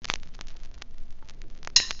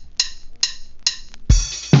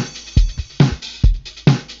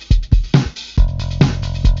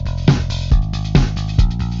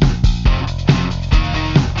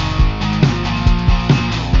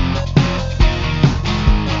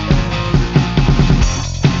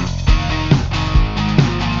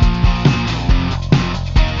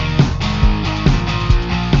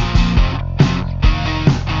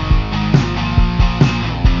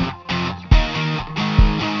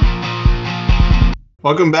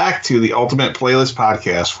Welcome back to the Ultimate Playlist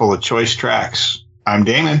Podcast full of choice tracks. I'm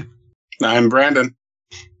Damon. I'm Brandon.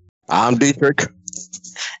 I'm Dietrich.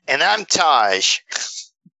 And I'm Taj.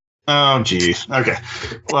 Oh, geez. Okay.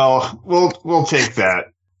 Well, we'll take that.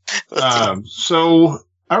 All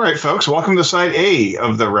right, folks, welcome to side A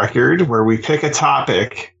of the record, where we pick a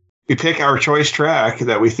topic. We pick our choice track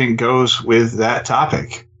that we think goes with that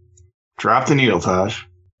topic. Drop the needle, Taj.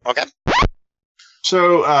 Okay.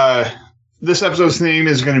 So, this episode's name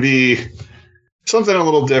is going to be something a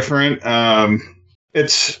little different.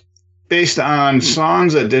 It's based on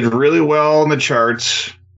songs that did really well in the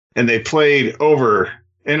charts, and they played over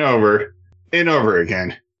and over and over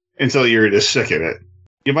again until you're just sick of it.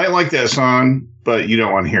 You might like that song, but you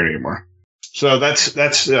don't want to hear it anymore. So that's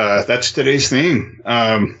today's theme.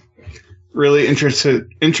 Really interested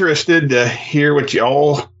to hear what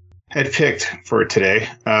y'all had picked for today.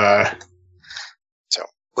 So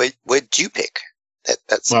what'd you pick?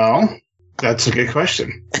 Well, that's a good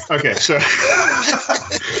question. Okay, so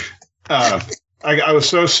I was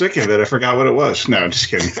so sick of it, I forgot what it was. No, just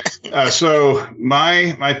kidding. So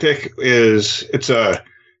my pick is it's a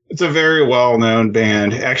very well-known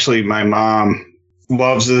band. Actually, my mom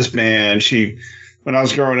loves this band. When I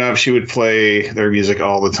was growing up, she would play their music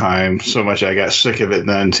all the time. So much I got sick of it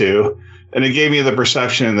then too, and it gave me the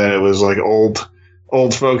perception that it was like old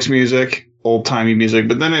folks music, old-timey music.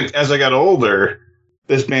 But then as I got older,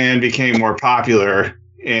 this band became more popular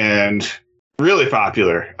and really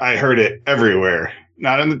popular. I heard it everywhere,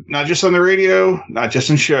 not just on the radio, not just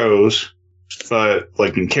in shows, but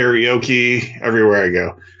like in karaoke, everywhere I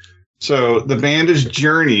go. So the band is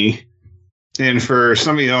Journey, and for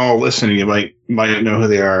some of y'all listening, you might know who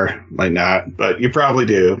they are, might not, but you probably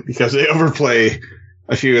do because they overplay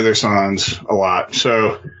a few of their songs a lot.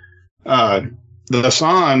 So the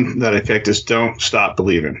song that I picked is "Don't Stop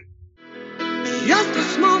Believing." Just a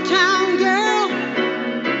small town girl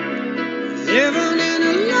living in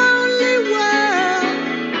a lonely world.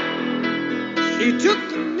 She took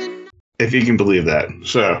the midnight. If you can believe that.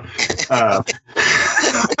 So,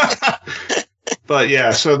 but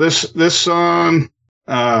yeah, so this song,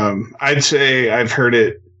 I'd say I've heard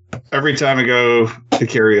it every time I go to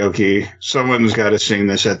karaoke. Someone's got to sing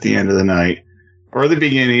this at the end of the night, or the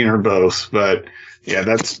beginning, or both. But yeah,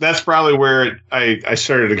 that's probably where I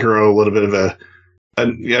started to grow a little bit of an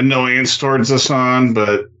annoyance towards the song.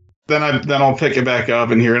 But then I'll pick it back up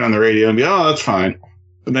and hear it on the radio and be, oh, that's fine.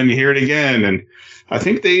 But then you hear it again, and I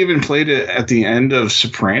think they even played it at the end of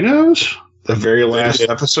Sopranos, the very last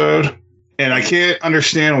episode. And I can't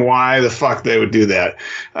understand why the fuck they would do that.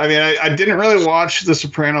 I mean, I didn't really watch The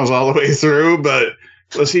Sopranos all the way through, but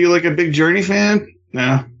was he like a big Journey fan?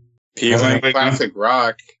 No. He liked classic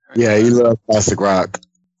rock. Yeah, he loved classic rock.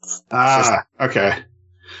 Ah, okay.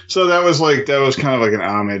 So that was kind of like an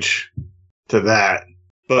homage to that.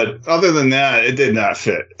 But other than that, it did not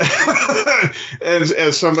fit.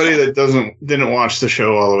 As somebody that didn't watch the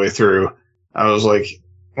show all the way through, I was like,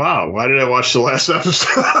 wow, why did I watch the last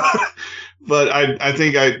episode? But I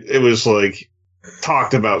think it was like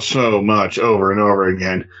talked about so much over and over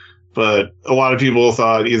again. But a lot of people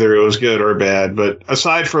thought either it was good or bad. But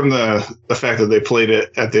aside from the fact that they played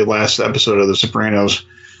it at the last episode of The Sopranos,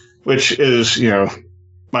 which is,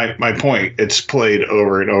 my point, it's played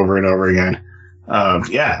over and over and over again. I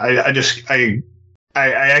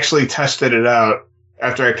actually tested it out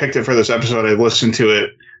after I picked it for this episode. I listened to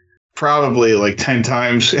it probably like 10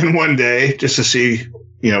 times in one day just to see,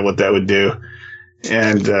 what that would do.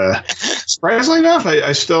 And surprisingly enough,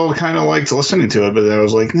 I still kind of liked listening to it, but I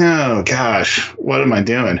was like, no, gosh, what am I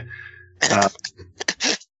doing?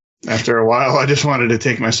 After a while, I just wanted to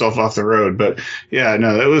take myself off the road. But yeah,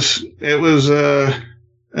 no, it was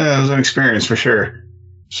an experience for sure.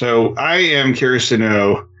 So I am curious to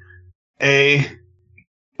know, A,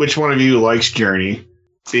 which one of you likes Journey?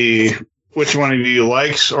 B, which one of you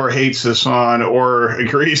likes or hates the song or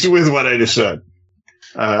agrees with what I just said?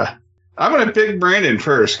 I'm going to pick Brandon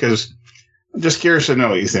first because I'm just curious to know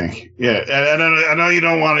what you think. Yeah, and I know you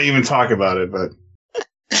don't want to even talk about it, but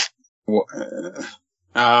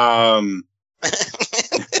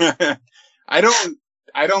I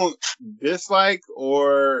don't dislike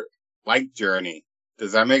or like Journey.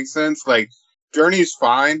 Does that make sense? Like, Journey's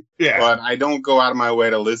fine, yeah, but I don't go out of my way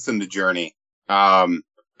to listen to Journey. But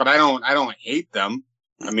I don't hate them.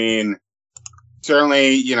 I mean,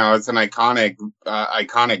 certainly, it's an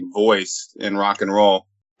iconic voice in rock and roll.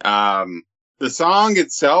 The song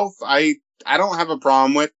itself, I don't have a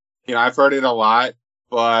problem with. I've heard it a lot,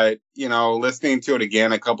 but listening to it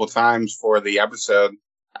again a couple times for the episode,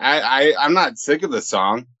 I'm not sick of the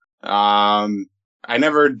song. I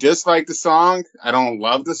never disliked the song. I don't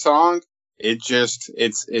love the song. It just,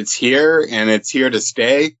 it's here and it's here to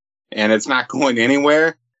stay and it's not going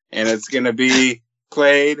anywhere and it's going to be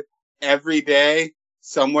played every day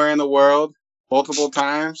somewhere in the world multiple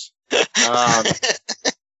times.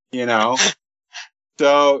 You know,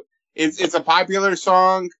 so it's a popular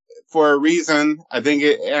song for a reason. I think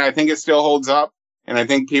it still holds up and I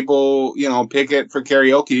think people, you know, pick it for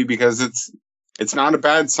karaoke because it's not a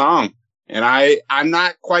bad song. And I'm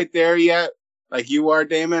not quite there yet. Like you are,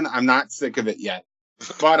 Damon. I'm not sick of it yet.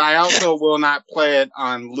 But I also will not play it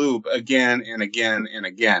on loop again and again and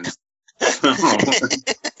again.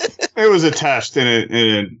 It was a test and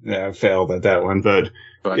it failed at that one. But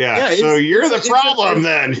yeah, so you're the problem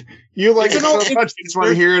then. You like it so much, you just want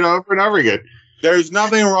to hear it over and over again. There's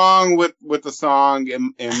nothing wrong with the song,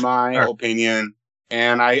 in my opinion.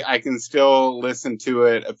 And I can still listen to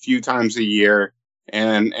it a few times a year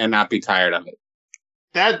and not be tired of it.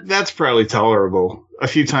 That's probably tolerable a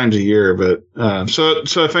few times a year, but so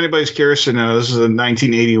if anybody's curious to know, this is a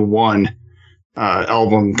 1981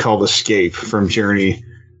 album called Escape from Journey.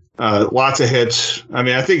 Lots of hits. I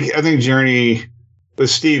mean, I think Journey with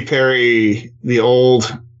Steve Perry, the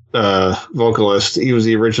old vocalist, he was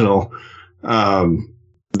the original.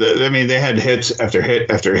 They had hits after hit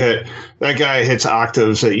after hit. That guy hits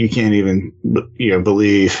octaves that you can't even,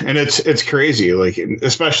 believe. And it's crazy. Like,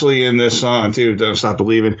 especially in this song too, Don't Stop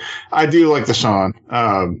Believing. I do like the song.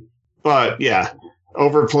 But yeah,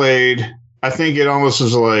 Overplayed. I think it almost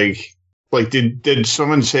was like did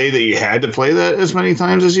someone say that you had to play that as many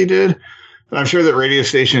times as you did? And I'm sure that radio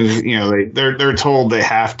stations, they're told they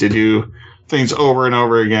have to do things over and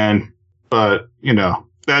over again. But,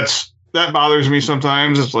 that bothers me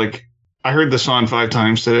sometimes. It's like, I heard the song 5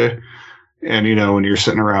 times today. And, when you're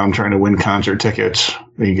sitting around trying to win concert tickets,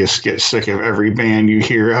 you just get sick of every band you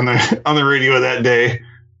hear on the radio that day.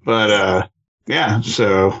 But, yeah,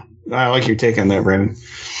 so I like your take on that, Brandon.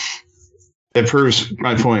 It proves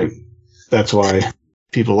my point. That's why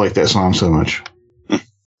people like that song so much.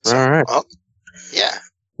 All right. Well, yeah.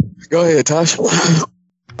 Go ahead, Tosh.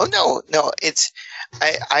 Oh, no. It's,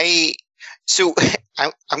 so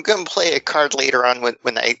I'm going to play a card later on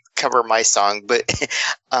when I cover my song, but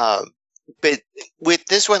with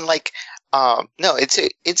this one, no,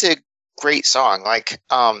 it's a great song.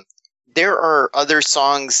 There are other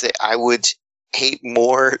songs that I would hate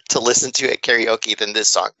more to listen to at karaoke than this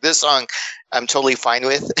song. This song I'm totally fine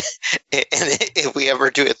with. And if we ever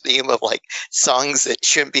do a theme of songs that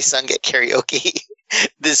shouldn't be sung at karaoke,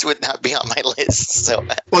 this would not be on my list. So,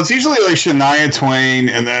 well, it's usually Shania Twain,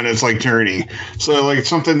 and then it's Journey. So it's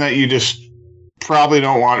something that you just probably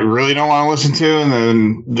really don't want to listen to, and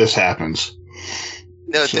then this happens.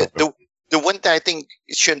 No, the one that I think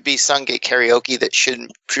shouldn't be sung at karaoke that should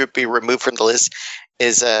be removed from the list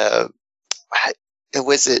is Je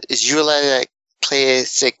la clé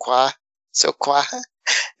c'est quoi? So quoi?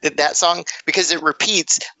 That song, because it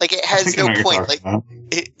repeats, it has no point.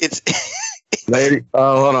 It's Lady,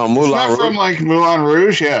 hold on, Moulin Rouge. From Moulin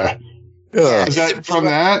Rouge, yeah. Is that from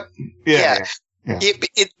that? Yeah.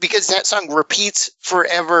 Because that song repeats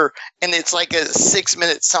forever, and it's like a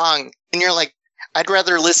 6-minute song, and you're like, I'd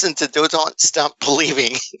rather listen to Don't Stop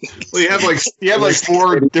Believing. Well, you have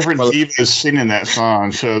 4 different divas singing that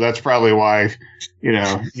song, so that's probably why you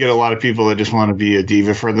get a lot of people that just want to be a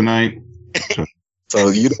diva for the night. So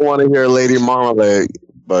you don't want to hear Lady Marmalade,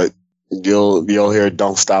 but you'll hear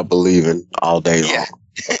Don't Stop Believing all day long.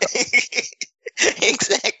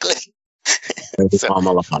 Exactly. Lady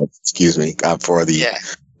Marmalade, excuse me, for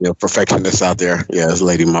the perfectionists out there. Yeah, it's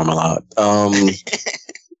Lady Marmalade.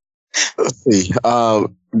 Let's see.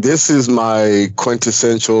 This is my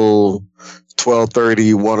quintessential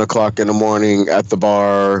 12:30, 1 o'clock in the morning at the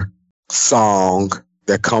bar song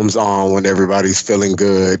that comes on when everybody's feeling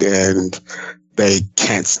good and they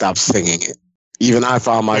can't stop singing it. Even I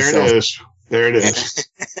found myself. There it is.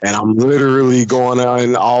 And I'm literally going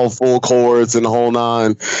on all full chords and the whole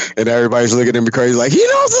 9. And everybody's looking at me crazy like, he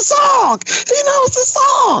knows the song. He knows the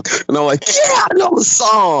song. And I'm like, yeah, I know the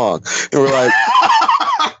song. And we're like,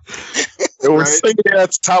 and we're singing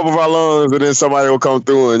at the top of our lungs. And then somebody will come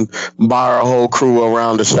through and buy our whole crew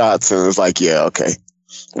around the shots. And it's like, yeah, okay.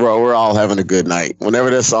 We're all having a good night. Whenever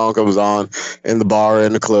that song comes on in the bar,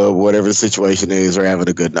 in the club, whatever the situation is, we're having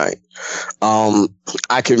a good night.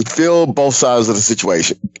 I can feel both sides of the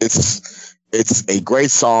situation. It's a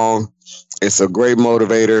great song. It's a great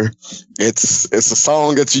motivator. It's a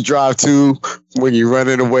song that you drive to when you're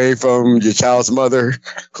running away from your child's mother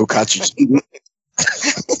who caught you cheating.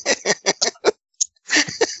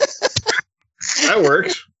 That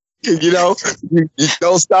works. You know, you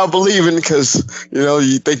don't stop believing because, you know,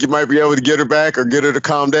 you think you might be able to get her back or get her to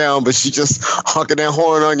calm down, but she just honking that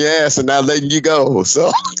horn on your ass and not letting you go.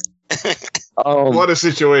 So, What a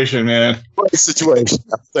situation, man. what a situation.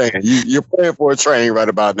 I'm saying, you're playing for a train right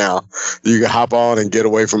about now. You can hop on and get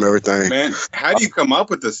away from everything. Man, how do you come up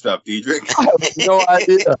with this stuff, Diedrich? I have no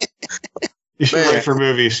idea. You should write for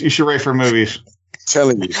movies. You should write for movies. I'm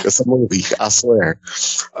telling you, it's a movie. I swear.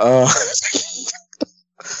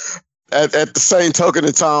 At the same token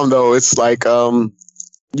of time, though, it's like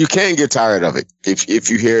you can get tired of it if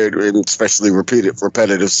you hear it in especially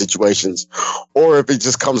repetitive situations, or if it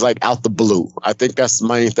just comes like out the blue. I think that's the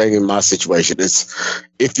main thing in my situation. It's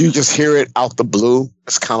if you just hear it out the blue,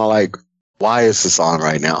 it's kind of like, why is this on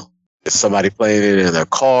right now? Is somebody playing it in their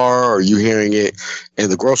car, or you hearing it in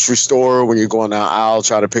the grocery store when you're going down the aisle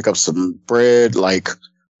trying to pick up some bread? Like,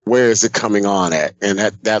 where is it coming on at? And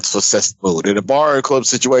that's what sets the mood. In a bar or club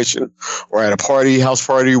situation, or at a party, house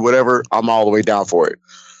party, whatever, I'm all the way down for it.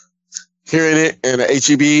 Hearing it in an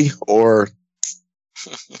HEB, or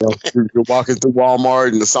you're walking through Walmart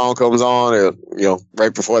and the song comes on, and, you know,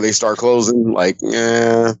 right before they start closing, like,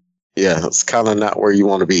 yeah, it's kind of not where you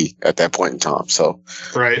want to be at that point in time. So,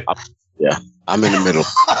 right, I'm in the middle.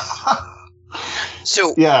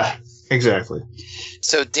 So yeah, exactly.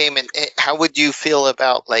 So, Damon, how would you feel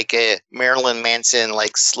about like a Marilyn Manson,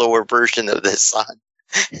 like slower version of this song?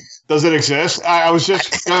 Does it exist? I was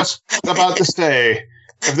just about to say,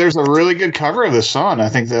 if there's a really good cover of this song, I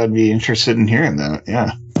think that I'd be interested in hearing that.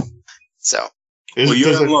 Yeah. So, Well, you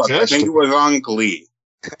didn't look. I think it was on Glee.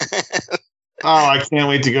 Oh, I can't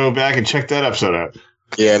wait to go back and check that episode out.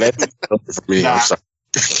 Yeah, that's for me. Nah. I'm sorry.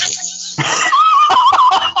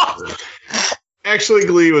 Actually,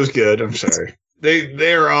 Glee was good. I'm sorry.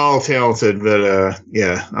 They're all talented, but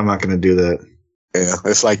yeah, I'm not going to do that. Yeah,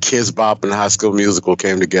 it's like Kids Bop and High School Musical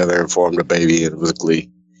came together and formed a baby, and it was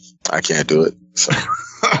Glee. I can't do it. So.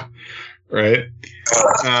 Right.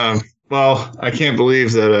 Well, I can't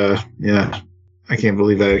believe that. I can't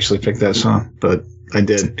believe I actually picked that song, but I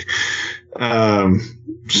did.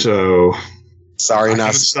 So sorry,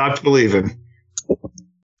 not stopped believing.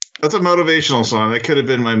 That's a motivational song. That could have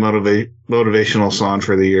been my motivational song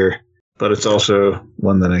for the year, but it's also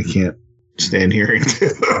one that I can't stand hearing.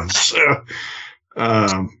 So,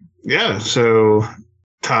 yeah. So,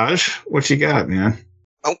 Taj, what you got, man?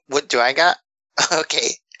 Oh, what do I got?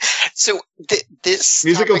 Okay. So this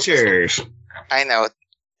musical topic, chairs. I know.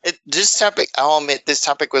 This topic, I'll admit, this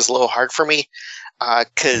topic was a little hard for me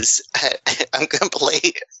because I'm going to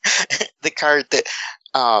play the card that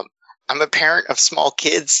I'm a parent of small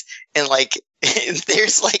kids, and like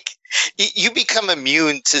there's like you become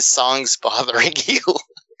immune to songs bothering you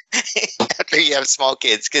after you have small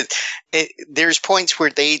kids, because there's points where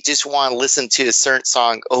they just want to listen to a certain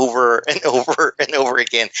song over and over and over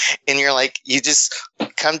again, and you're like, you just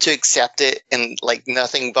come to accept it, and like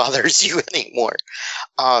nothing bothers you anymore.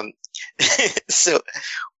 So,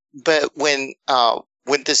 but when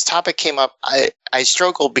this topic came up, I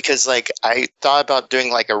struggled because like I thought about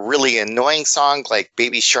doing like a really annoying song like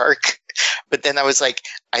Baby Shark, but then I was like,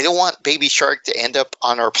 I don't want Baby Shark to end up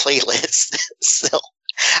on our playlist.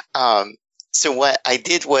 So what I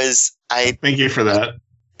did was thank you for that.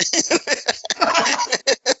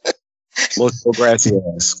 Most grassy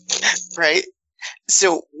ass. Right.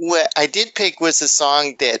 So what I did pick was a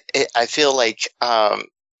song that I feel like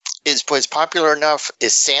was popular enough,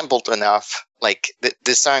 is sampled enough. Like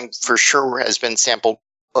this song for sure has been sampled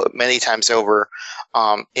many times over.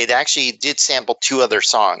 It actually did sample 2 other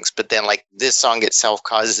songs, but then like this song itself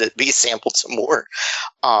causes it to be sampled some more.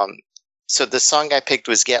 So the song I picked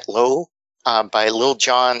was "Get Low" by Lil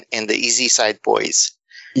Jon and the Easy Side Boys.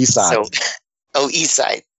 East Side. So, East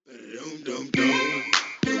Side.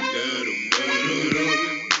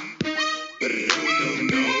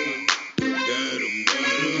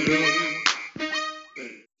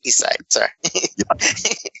 East Side, sorry.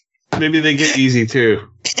 Maybe they get easy too,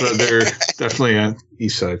 but they're definitely on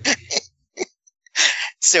East Side.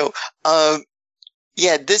 So,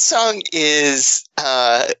 yeah, this song is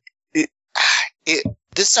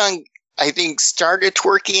this song I think started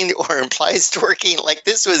twerking or implies twerking. Like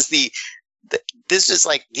this was this is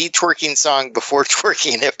like the twerking song before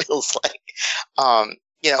twerking. It feels like,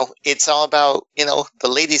 you know, it's all about, you know, the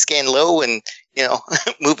ladies getting low and, you know,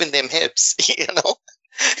 moving them hips, you know,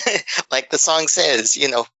 like the song says, you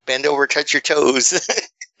know, bend over, touch your toes,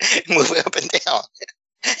 move up and down.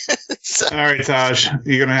 All right, Taj,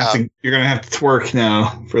 you're gonna have to twerk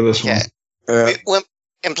now for this one. When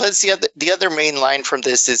And plus the other main line from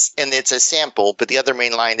this is, and it's a sample, but the other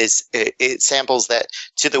main line is it samples that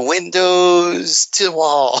to the windows, to the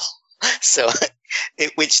wall. So,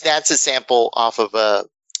 which that's a sample off of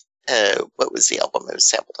what was the album it was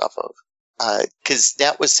sampled off of? Because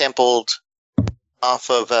that was sampled off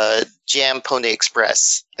of Jam Pony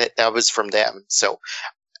Express. That was from them. So,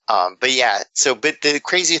 but yeah. So, but the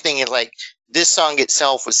crazy thing is, like, this song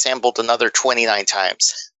itself was sampled another 29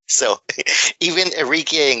 times. So even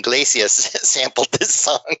Enrique Iglesias sampled this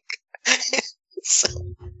song. So,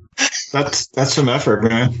 that's some effort,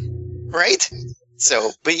 man. Right?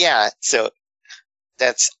 So, but yeah, so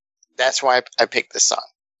that's why I picked this song.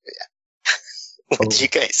 Yeah. What do you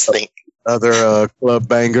guys think? Other club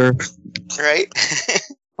banger. Right?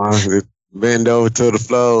 Bend over to the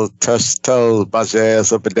floor, touch the toes, bounce your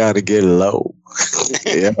ass up and down and get low.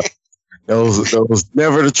 Yeah. Those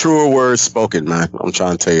never the truer words spoken, man. I'm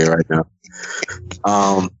trying to tell you right now.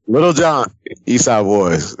 Little John, Eastside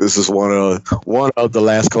Boys. This is one of the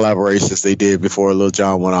last collaborations they did before Little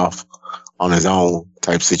John went off on his own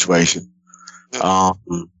type situation.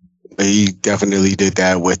 He definitely did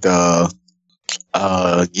that with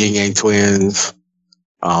Yin Yang Twins.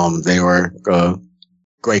 They were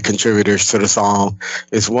great contributors to the song.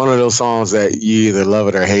 It's one of those songs that you either love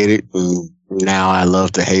it or hate it. And now I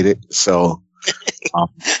love to hate it. So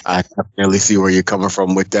I definitely see where you're coming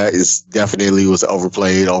from with that. It definitely was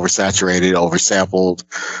overplayed, oversaturated, oversampled.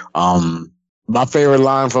 My favorite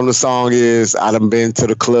line from the song is, I done been to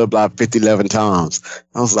the club like 11 times.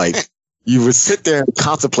 I was like, you would sit there and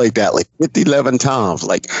contemplate that like 11 times,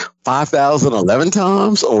 like 5,011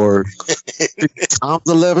 times or times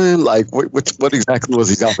 11. Like what exactly was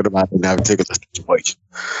he talking about in that particular situation?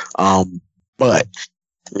 But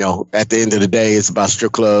you know, at the end of the day, it's about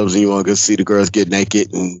strip clubs and you want to go see the girls get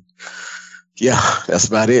naked. And yeah, that's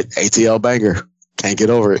about it. ATL banger. Can't get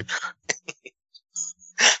over it.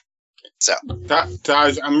 So,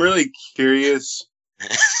 Taj, I'm really curious.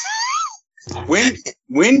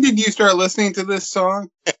 When did you start listening to this song?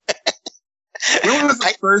 When was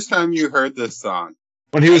the first time you heard this song?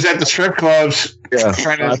 When he was at the strip clubs, Yeah.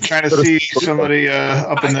 trying to see somebody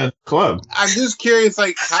up in the club. I'm just curious,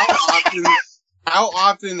 like, how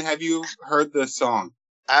often have you heard this song?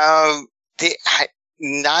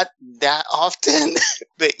 Not that often,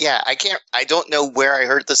 but yeah, I don't know where I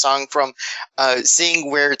heard the song from.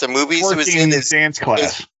 Seeing where the movies it was in dance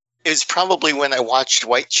class. It was probably when I watched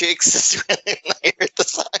White Chicks. Is when I heard the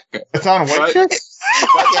song. It's on White Chicks?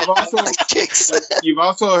 But you've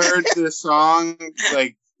also heard this song,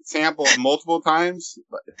 like, sampled multiple times?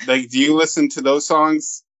 Like, do you listen to those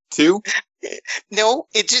songs too? No,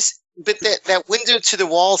 but that window to the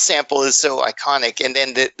wall sample is so iconic, and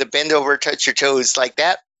then the bend over, touch your toes, like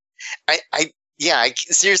that. I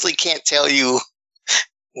seriously can't tell you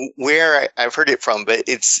where I've heard it from, but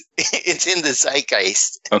it's in the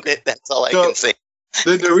zeitgeist. Okay. That's all I can say.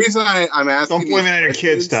 The reason I'm asking, don't blame it on your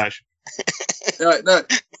kids, Tosh.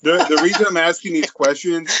 The reason I'm asking these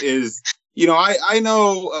questions is, you know, I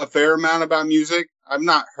know a fair amount about music. I've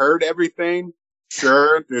not heard everything.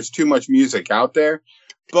 Sure, there's too much music out there,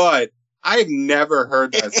 but I've never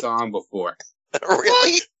heard that song before.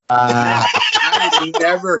 Really? I've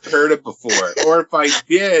never heard it before, or if I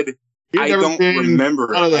did, I don't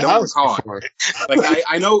remember it. I don't recall it. Like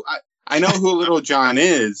I know who Little John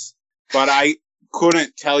is, but I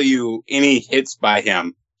couldn't tell you any hits by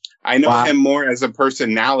him. I know him more as a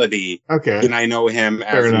personality than I know him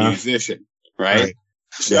as a musician, right?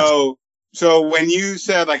 So when you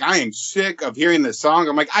said, like, I am sick of hearing this song,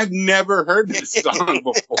 I'm like, I've never heard this song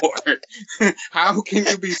before. How can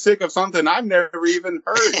you be sick of something I've never even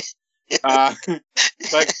heard?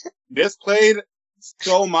 Like, this played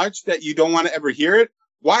so much that you don't want to ever hear it.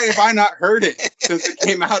 Why have I not heard it since it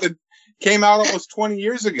came out almost 20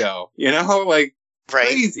 years ago? You know, like,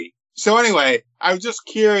 crazy. So anyway, I was just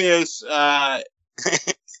curious,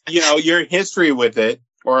 you know, your history with it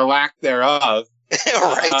or lack thereof.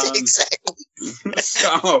 Right, exactly.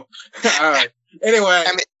 So, anyway,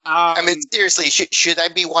 I mean, seriously, should I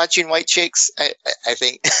be watching White Chicks? I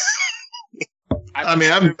think. I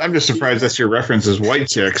mean, I'm just surprised that's your reference as White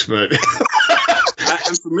Chicks, but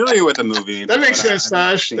I'm familiar with the movie. That makes sense,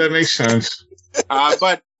 Tosh. That makes sense.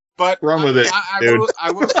 But run with it, dude.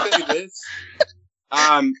 I will say this.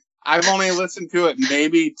 I've only listened to it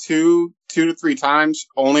maybe two to three times,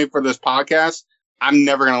 only for this podcast. I'm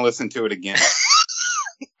never going to listen to it again.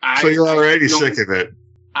 So you're already sick of it.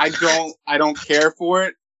 I don't care for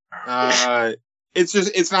it.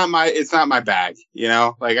 It's not my bag, you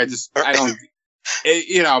know, like I don't,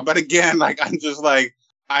 you know, but again, like, I'm just like,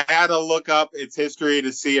 I had to look up its history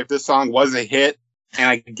to see if this song was a hit. and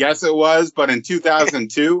I guess it was, but in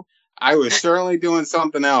 2002, I was certainly doing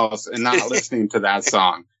something else and not listening to that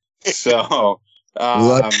song. So,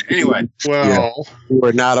 anyway. Well, we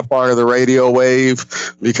were not a part of the radio wave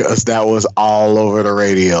because that was all over the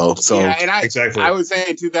radio. So yeah, and exactly. I would say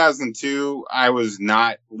in 2002, I was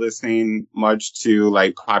not listening much to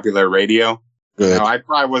like popular radio. good. No, I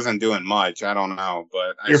probably wasn't doing much. I don't know,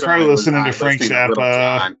 but You're probably certainly was listening to not Frank listening to Little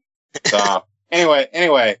Zappa. John. So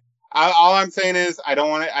anyway, all I'm saying is I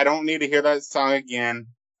don't need to hear that song again.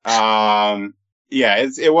 Yeah,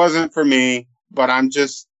 it wasn't for me, but I'm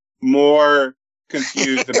just more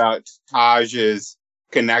confused about Taj's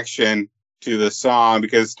connection to the song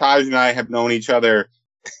because Taj and I have known each other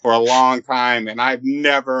for a long time, and I've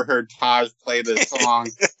never heard Taj play this song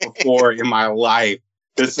before in my life.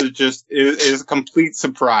 This is just it is a complete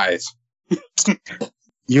surprise.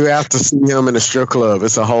 You have to see him in a strip club.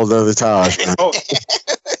 It's a whole other Taj, man. Oh,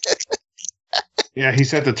 Yeah,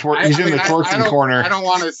 he's at the he's in the twerking corner. I don't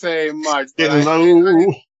want to say much. But Getting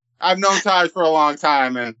low. I've known Taj for a long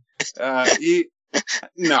time, and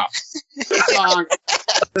no. This song,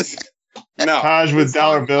 no. Taj with This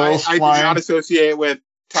dollar song, bills I do flying. not associate with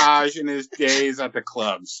Taj and his days at the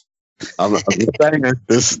clubs. I'm just saying,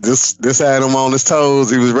 this had him on his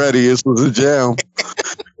toes. He was ready. This was a jam.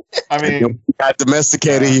 I mean, He got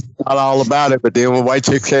domesticated. He thought all about it. But then when White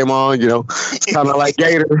Chicks came on, it's kind of like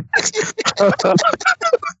Gator.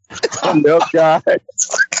 From the other guys.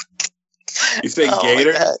 You say Oh, my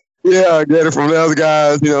Gator? God. Yeah, Gator from the other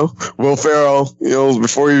guys. Will Ferrell.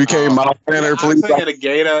 Before he became Miles Tanner. I was Police thinking of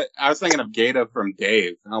Gator. I was thinking of Gator from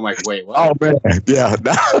Dave. And I'm like, wait, what? Oh man, yeah,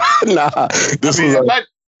 nah. This I mean, was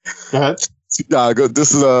go ahead.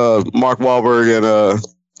 this is Mark Wahlberg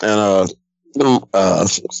and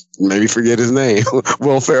maybe forget his name,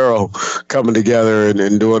 Will Ferrell coming together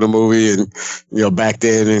and doing a movie. And back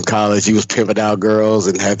then in college, he was pimping out girls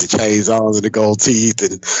and had the chains on and the gold teeth.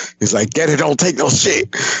 And he's like, "Get it, don't take no shit."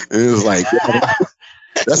 And it was like, yeah,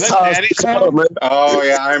 that's Is that Taj's Daddy's club, home? man. Oh,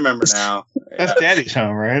 yeah, I remember now. That's Daddy's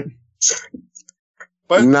home, right?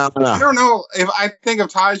 But Nah. I don't know if I think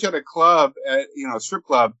of Taj at a club, strip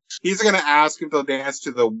club. He's gonna ask if they'll dance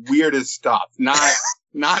to the weirdest stuff, not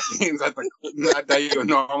things that you would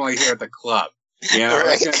normally hear at the club.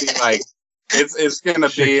 Right. It's gonna be like it's gonna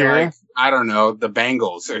be Shakira? like I don't know, the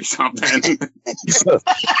Bangles or something.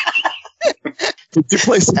 Could you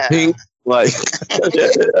play some pink? Like,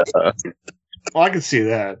 Well, I could see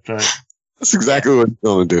that, but that's exactly what he's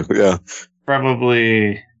gonna do. Yeah.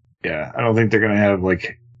 probably, yeah. I don't think they're gonna have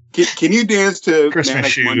like Can you dance to Christmas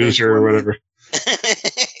Manic shoes Monday or Swimming? whatever.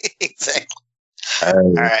 Exactly.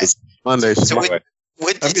 All right. Monday. So Anyway,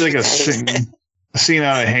 what That'd did be like you a scene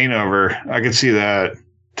out of Hanover. I could see that.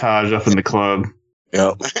 Taj up in the club,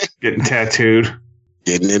 Yep. getting tattooed.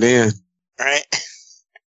 Getting it in. right?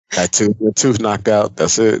 That tooth knocked out.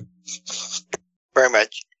 That's it. Very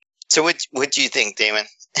much. So what do you think, Damon?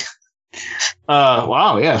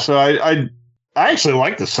 Wow, yeah. So I actually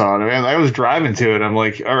like the song. Man, I was driving to it. I'm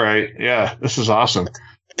like, all right, yeah, this is awesome.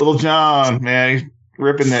 Little John, man, he's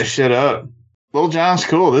ripping that shit up. Little John's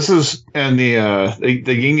cool. This is and the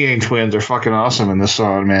Yin Yang Twins are fucking awesome in this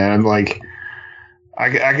song, man. Like,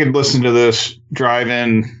 I could listen to this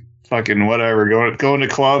driving, fucking whatever, going to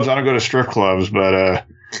clubs. I don't go to strip clubs, but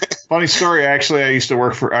funny story. Actually,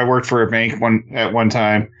 I worked for a bank at one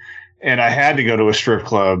time, and I had to go to a strip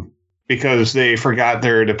club because they forgot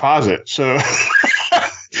their deposit. So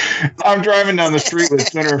I'm driving down the street with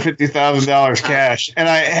 $250,000 cash, and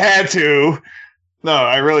I had to. No,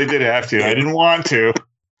 I really did have to. I didn't want to,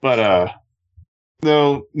 but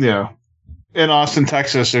though, in Austin,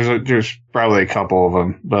 Texas, there's probably a couple of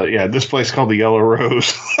them. But yeah, this place called the Yellow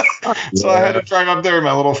Rose. So I had to drive up there in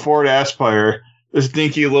my little Ford Aspire, this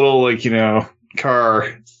dinky little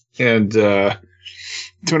car, and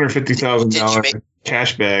 $250,000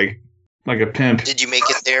 cash bag, like a pimp. Did you make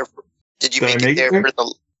it there? Did you Did I make make it it there there? for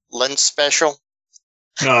the lunch special?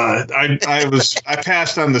 I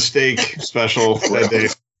passed on the steak special that day,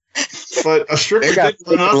 but a stripper They got did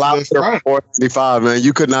run up to the lobster front. for $4.95, man.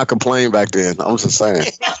 You could not complain back then. I'm just saying.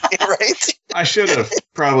 Right? I should have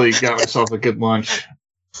probably got myself a good lunch.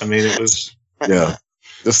 I mean, it was. Yeah.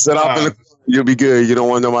 Just sit off in the corner. You'll be good. You don't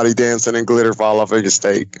want nobody dancing and glitter fall off of your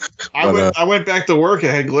steak. I went back to work. I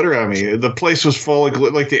had glitter on me. The place was full of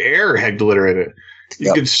glitter. Like the air had glitter in it.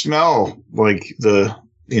 You could smell like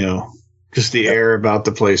just the air about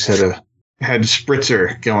the place had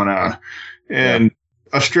spritzer going on. And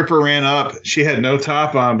a stripper ran up. She had no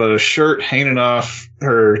top on, but a shirt hanging off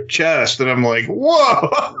her chest. And I'm like,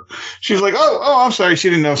 whoa. She's like, oh, I'm sorry. She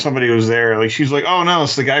didn't know somebody was there. Like, she's like, oh no,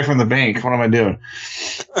 it's the guy from the bank. What am I doing?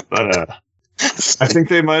 But I think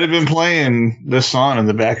they might have been playing this song in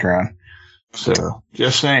the background. So,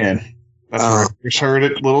 just saying. That's where I first heard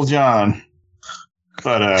it, Little John.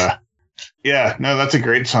 But, yeah, no, that's a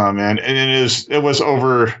great song, man. And it was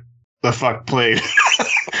over the fuck played.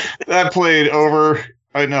 That played over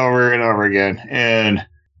and over and over again. And,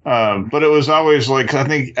 but it was always like, I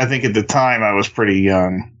think at the time I was pretty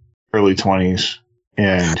young, early 20s,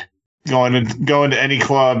 and going to any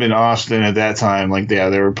club in Austin at that time, like, yeah,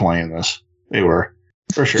 they were playing this. They were,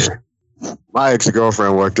 for sure. My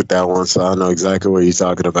ex-girlfriend worked at that one, so I know exactly what you're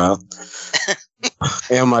talking about.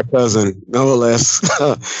 And my cousin, no less,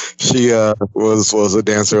 she was a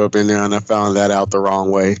dancer up in there, and I found that out the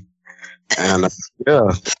wrong way. And yeah,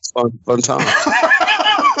 it's fun time.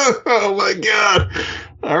 Oh my god!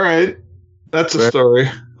 All right, that's a story.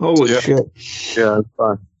 Holy shit! Yeah, it's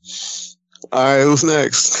fine. All right, who's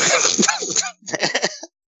next?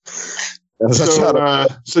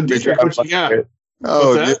 So Dietrich, what you got?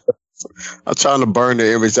 Oh, yeah. I'm trying to burn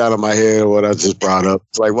the image out of my head of what I just brought up.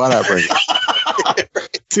 It's like, why'd I bring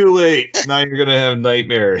it? Too late. Now you're gonna have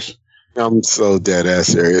nightmares. I'm so dead ass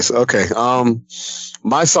serious. Okay.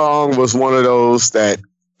 My song was one of those that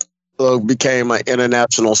became an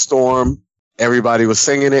international storm. Everybody was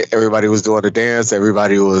singing it. Everybody was doing the dance.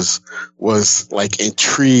 Everybody was like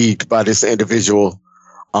intrigued by this individual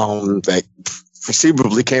that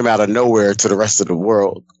perceivably came out of nowhere to the rest of the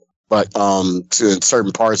world. But to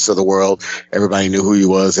certain parts of the world, everybody knew who he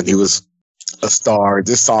was, and he was a star.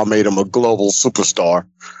 This song made him a global superstar.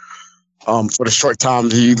 For the short time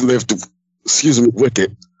he lived, with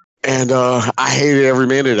it. And I hated every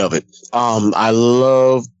minute of it. I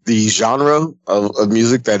love the genre of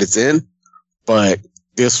music that it's in, but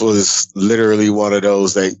this was literally one of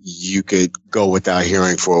those that you could go without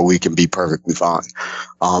hearing for a week and be perfectly fine.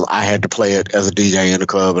 I had to play it as a DJ in the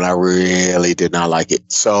club, and I really did not like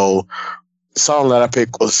it. So the song that I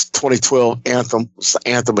picked was 2012 Anthem. It's the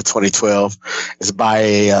anthem of 2012. It's by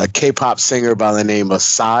a K-pop singer by the name of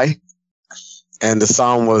Psy. And the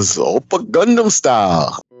song was Oppa Gundam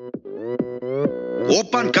Style.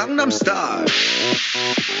 Oppa Gangnam Style.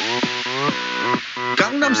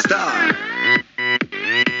 Gangnam Style.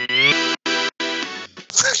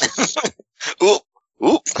 Ooh.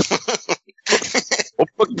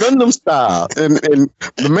 Oppa Gundam Style. And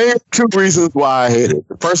the main two reasons why I hate it.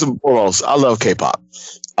 First and foremost, I love K-pop.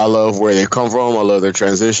 I love where they come from. I love their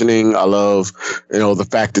transitioning. I love, the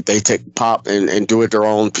fact that they take pop and do it their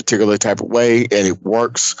own particular type of way, and it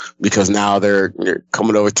works because now they're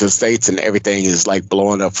coming over to the States and everything is like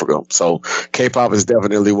blowing up for them. So K-pop is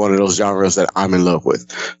definitely one of those genres that I'm in love with.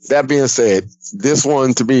 That being said, this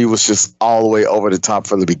one to me was just all the way over the top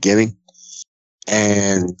from the beginning.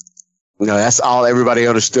 And that's all everybody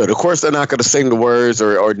understood. Of course, they're not going to sing the words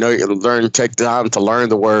or take time to learn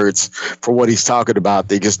the words for what he's talking about.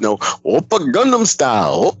 They just know, Oppa Gundam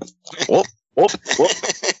Style.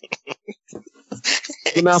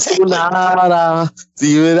 And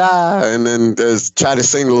then there's try to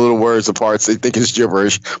sing the little words apart. So they think it's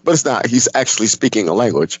gibberish, but it's not. He's actually speaking a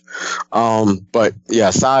language. But yeah,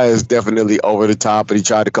 Psy is definitely over the top, and he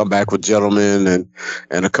tried to come back with Gentleman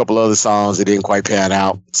and a couple other songs that didn't quite pan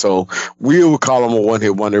out. So we would call him a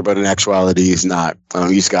one-hit wonder, but in actuality, he's not.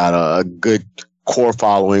 He's got a good core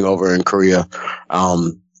following over in Korea.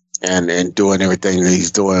 And doing everything that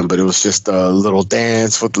he's doing, but it was just a little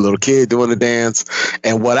dance with the little kid doing the dance.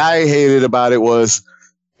 And what I hated about it was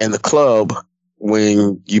in the club,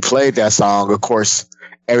 when you played that song, of course,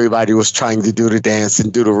 everybody was trying to do the dance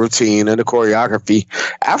and do the routine and the choreography.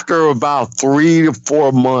 After about 3 to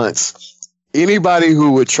 4 months, anybody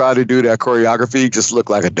who would try to do that choreography just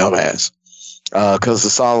looked like a dumbass, because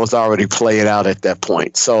the song was already played out at that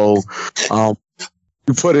point. So,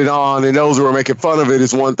 you put it on, and those who were making fun of it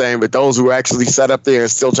is one thing, but those who actually sat up there and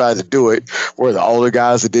still tried to do it were the older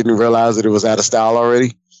guys that didn't realize that it was out of style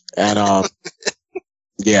already. And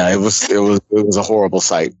yeah, it was a horrible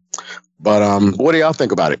sight. But what do y'all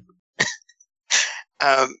think about it?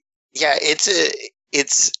 Yeah,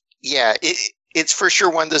 it's for sure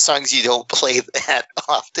one of the songs you don't play that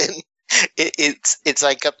often. It's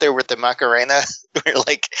like up there with the Macarena, where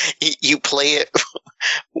like you play it.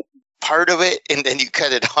 Part of it, and then you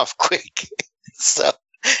cut it off quick. So,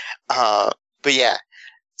 but yeah.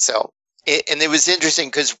 So, and it was interesting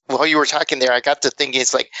because while you were talking there, I got to thinking,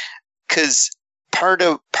 it's like, because part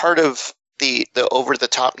of the over the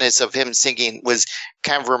topness of him singing was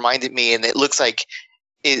kind of reminded me, and it looks like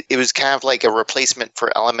it was kind of like a replacement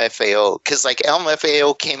for LMFAO, because like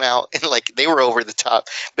LMFAO came out and like they were over the top,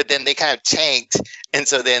 but then they kind of tanked, and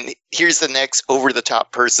so then here's the next over the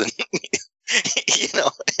top person. you know,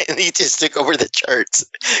 and he just took over the charts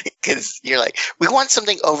because you're like, we want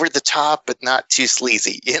something over the top but not too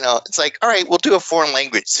sleazy. You know, it's like, all right, we'll do a foreign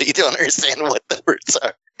language so you don't understand what the words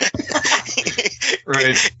are.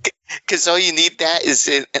 Right. Because all you need that is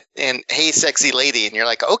in "Hey, sexy lady," and you're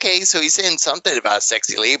like, okay, so he's saying something about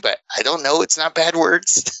sexy lady, but I don't know. It's not bad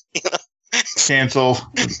words. You know? Cancel.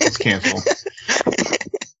 It's cancel.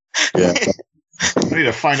 Yeah. I need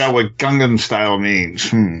to find out what Gangnam Style means.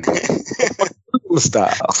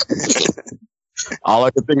 Style. All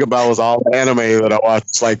I could think about was all the anime that I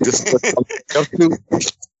watched. Like this.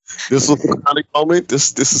 This was the kind of moment.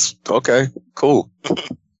 This is okay. Cool. All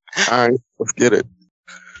right, let's get it.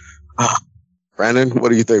 Brandon, what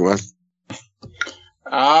do you think, man?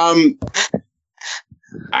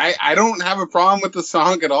 I don't have a problem with the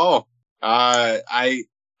song at all. I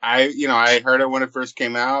heard it when it first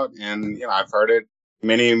came out, and I've heard it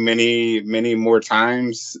many more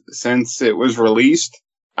times since it was released.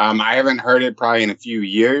 I haven't heard it probably in a few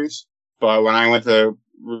years, but when I went to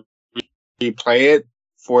replay it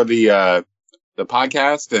for the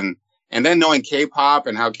podcast, and then knowing K-pop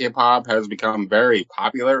and how K-pop has become very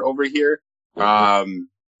popular over here, I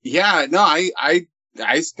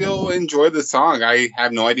still enjoy the song. I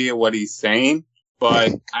have no idea what he's saying,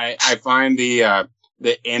 but I find the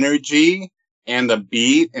energy and the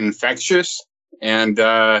beat infectious, and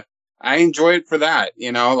I enjoy it for that.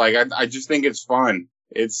 I just think it's fun.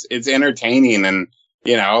 It's entertaining, and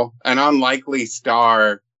an unlikely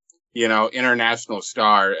star, international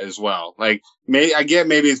star as well. Like, I get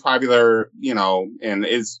maybe it's popular, and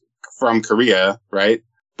is from Korea, right?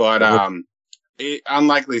 But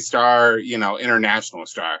unlikely star, international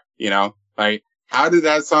star, like, how did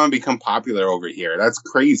that song become popular over here? That's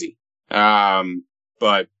crazy.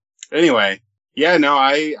 But anyway,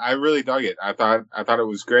 I really dug it. I thought it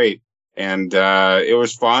was great, and it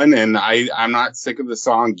was fun, and I'm not sick of the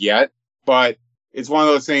song yet, but it's one of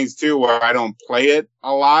those things too where I don't play it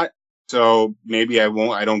a lot, so maybe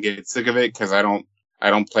I don't get sick of it because I don't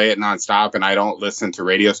play it nonstop, and I don't listen to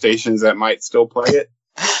radio stations that might still play it.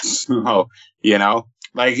 So,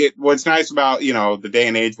 what's nice about, the day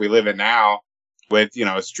and age we live in now with,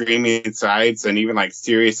 streaming sites and even like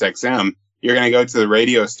Sirius XM, you're going to go to the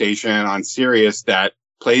radio station on Sirius that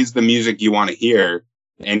plays the music you want to hear,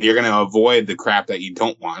 and you're going to avoid the crap that you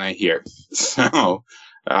don't want to hear. So,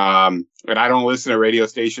 but I don't listen to radio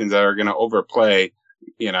stations that are going to overplay,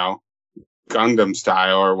 Gangnam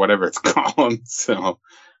Style or whatever it's called. So,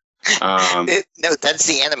 no, that's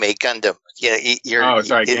the anime Gundam. Yeah,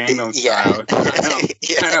 Gangnam Style.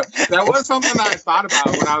 I know. That was something that I thought about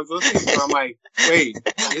when I was listening to it. I'm like, wait,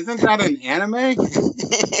 isn't that an anime?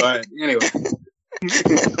 But anyway.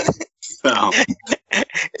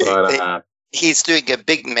 He's doing a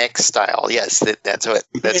Big Mac style. Yes, that's what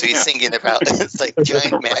he's singing about. It's like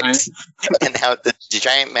Giant Max, and how the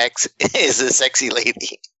Giant Max is a sexy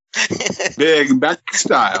lady. Big Mac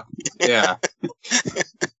style. Yeah.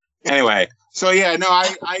 Anyway, so I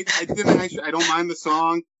didn't actually. I don't mind the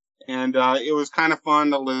song, and it was kind of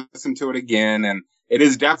fun to listen to it again. And it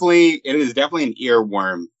is definitely an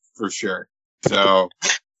earworm for sure. So,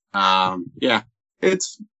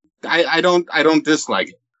 it's I don't dislike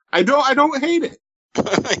it. I don't hate it. You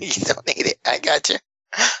don't hate it. I gotcha.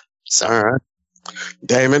 So, all right,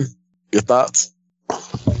 Damon, your thoughts?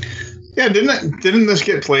 Yeah, didn't this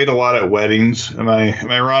get played a lot at weddings? Am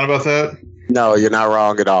I wrong about that? No, you're not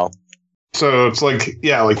wrong at all. So it's like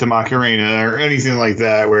the Macarena or anything like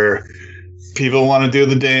that, where people want to do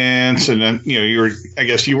the dance, and then I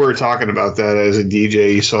guess you were talking about that as a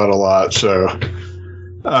DJ. You saw it a lot, so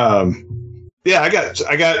I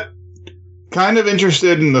got kind of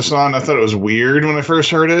interested in the song. I thought it was weird when I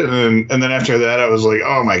first heard it, and then after that, I was like,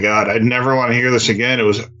 oh my god, I'd never want to hear this again. It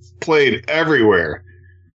was played everywhere,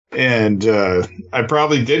 and I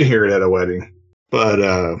probably did hear it at a wedding, but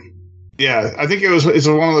I think it's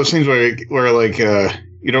one of those things where like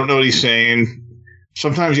you don't know what he's saying.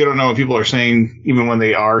 Sometimes you don't know what people are saying even when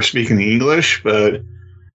they are speaking English, but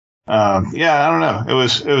I don't know. It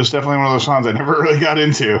was definitely one of those songs I never really got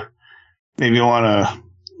into. Made me want to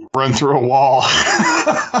run through a wall.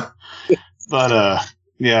 But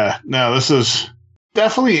no, this is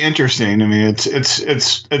definitely interesting. I mean,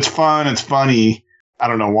 it's fun, it's funny. I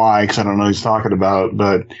don't know why, because I don't know what he's talking about,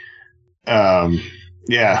 but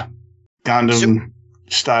Gundam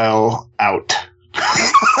style out.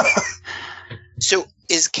 So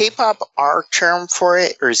is K-pop our term for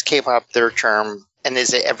it, or is K-pop their term? And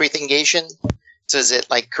is it everything Asian? So is it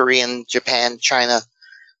like Korean, Japan, China,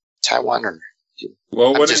 Taiwan, or?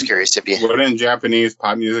 Well, I'm just curious if you. Wouldn't Japanese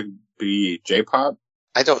pop music be J-pop?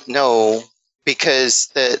 I don't know. because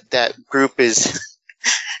that group is.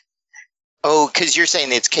 Oh, because you're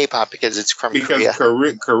saying it's K-pop because it's from Korea.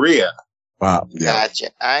 Korea. Wow. Yeah. Gotcha.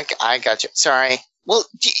 I gotcha. Sorry. Well,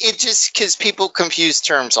 it just because people confuse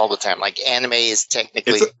terms all the time. Like anime is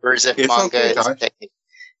technically, or is it manga? Okay, is technically.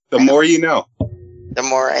 The more you know. The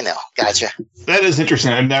more I know. Gotcha. That is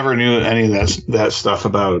interesting. I never knew any of that stuff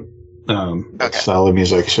about that style of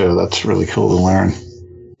music, so that's really cool to learn.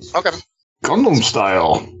 Okay. Gundam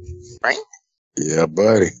Style. Right? Yeah,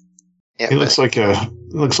 buddy. Yeah, he looks like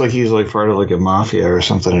he's like part of like a mafia or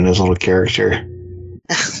something in his little character.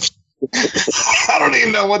 I don't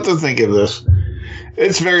even know what to think of this.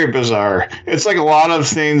 It's very bizarre. It's like a lot of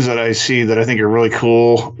things that I see that I think are really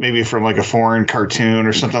cool, maybe from like a foreign cartoon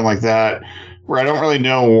or something like that, where I don't really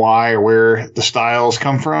know why or where the styles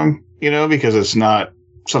come from, because it's not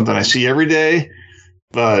something I see every day.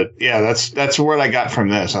 But yeah, that's what I got from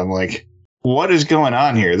this. I'm like, what is going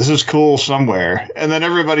on here? This is cool somewhere. And then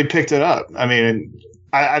everybody picked it up. I mean,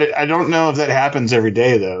 I don't know if that happens every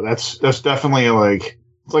day though. That's definitely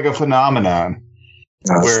it's like a phenomenon.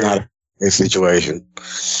 No, it's not a situation.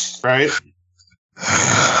 Right?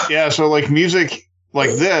 Yeah, so like music like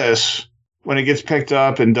this, when it gets picked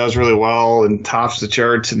up and does really well and tops the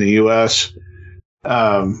charts in the US,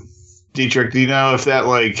 Dietrich, do you know if that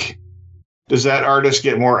does that artist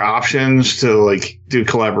get more options to do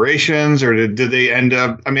collaborations, or did they end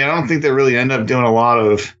up? I mean, I don't think they really end up doing a lot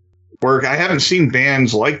of work. I haven't seen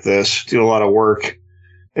bands like this do a lot of work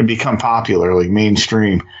and become popular, like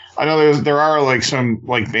mainstream. I know there are some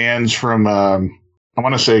bands from I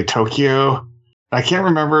want to say Tokyo. I can't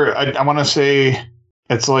remember. I want to say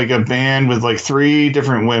it's like a band with 3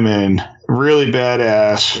 different women, really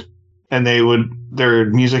badass, and their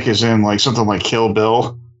music is in something like Kill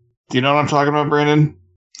Bill. Do you know what I'm talking about, Brandon?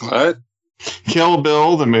 What? Kill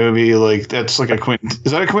Bill, the movie, that's like a Quentin.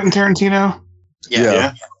 Is that a Quentin Tarantino?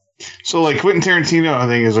 Yeah. So Quentin Tarantino, I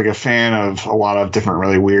think, is a fan of a lot of different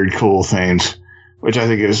really weird, cool things, which I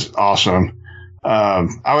think is awesome. I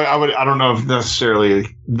don't know if necessarily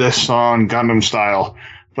this song Gundam Style,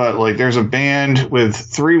 but there's a band with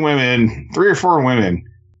 3 or 4 women,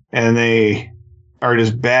 and they are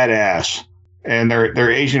just badass, and they're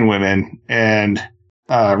Asian women, and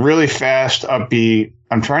really fast, upbeat.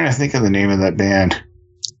 I'm trying to think of the name of that band.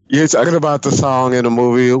 You're talking about the song in the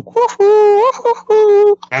movie.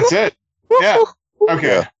 That's it. Yeah. Okay.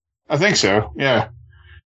 Yeah. I think so. Yeah.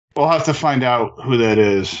 We'll have to find out who that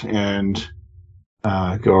is and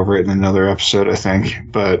go over it in another episode, I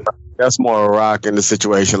think. But that's more rock in the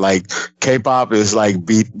situation. K-pop is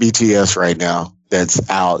BTS right now. That's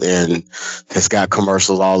out and has got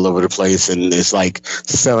commercials all over the place, and it's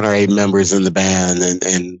 7 or 8 members in the band,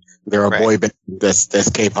 and they're a boy band that's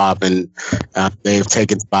K-pop, and they've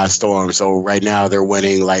taken it by storm. So right now they're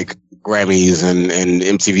winning Grammys and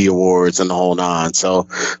MTV awards and the whole nine. So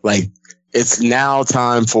it's now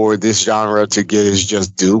time for this genre to get its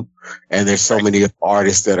just due, and there's so many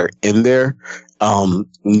artists that are in there.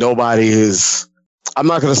 I'm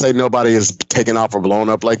not going to say nobody is taken off or blown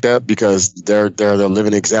up like that, because they're the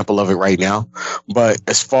living example of it right now. But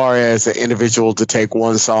as far as an individual to take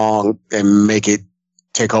one song and make it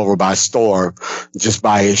take over by storm, just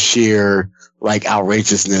by its sheer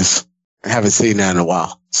outrageousness, I haven't seen that in a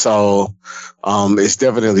while. So it's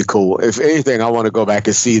definitely cool. If anything, I want to go back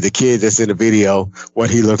and see the kid that's in the video, what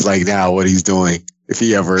he looks like now, what he's doing. If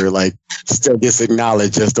he ever still gets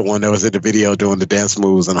acknowledged as the one that was in the video doing the dance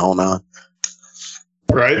moves and the whole nine.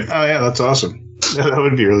 Right. Oh yeah, that's awesome. Yeah, that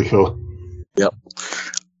would be really cool. Yep.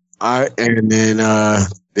 And then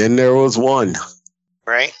there was one.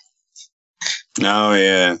 Right. Oh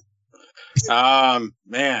yeah.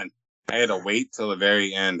 Man, I had to wait till the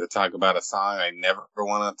very end to talk about a song I never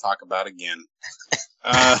want to talk about again.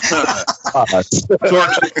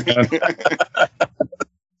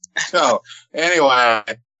 So anyway,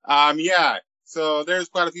 yeah. So there's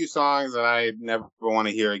quite a few songs that I never want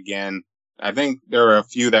to hear again. I think there were a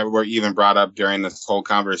few that were even brought up during this whole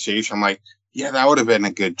conversation. I'm like, yeah, that would have been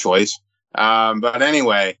a good choice. But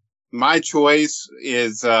anyway, my choice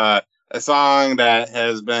is a song that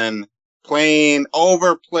has been playing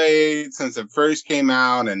Overplayed since it first came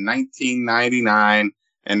out in 1999,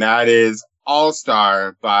 and that is All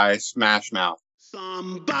Star by Smash Mouth.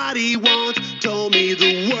 Somebody once told me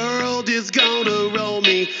the world is gonna roll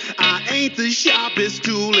me. I ain't the sharpest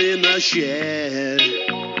tool in the shed.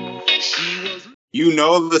 You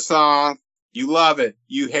know the song. You love it.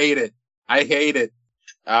 You hate it. I hate it.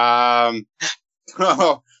 The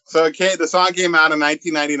song came out in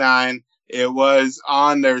 1999. It was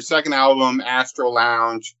on their second album, Astro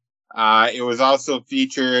Lounge. It was also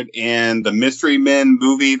featured in the Mystery Men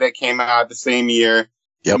movie that came out the same year.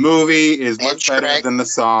 Yep. The movie is And much better Shrek. than the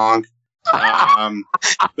song.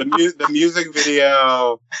 The music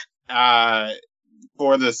video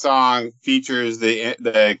for the song features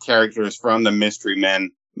the characters from the Mystery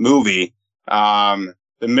Men movie. The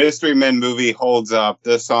Mystery Men movie holds up.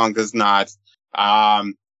 This song does not.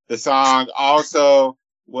 The song also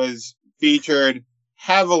was featured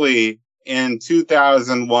heavily in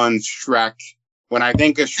 2001's Shrek. When I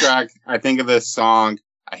think of Shrek, I think of this song.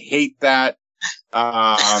 I hate that.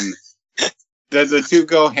 The two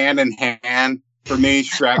go hand in hand for me,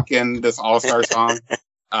 Shrek and this All-Star song.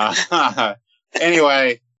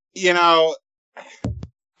 Anyway, you know,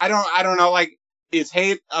 I don't know, like, is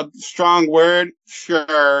hate a strong word?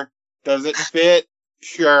 Sure. Does it fit?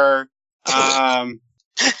 Sure. I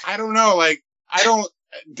don't know, like,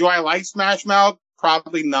 do I like Smash Mouth?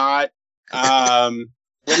 Probably not. When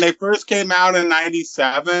they first came out in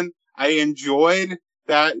 97, I enjoyed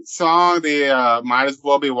that song, the Might As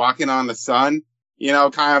Well Be Walking on the Sun, you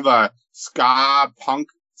know, kind of a ska punk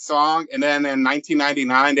song. And then in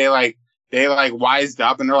 1999, they wised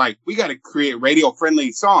up and they're like, we got to create radio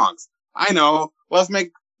friendly songs. I know, let's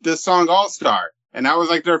make this song All-Star. And that was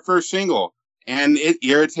like their first single, and it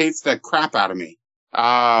irritates the crap out of me.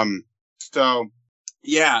 So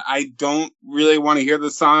yeah, I don't really want to hear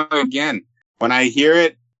the song again. When I hear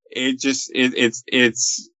it, it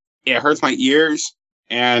hurts my ears,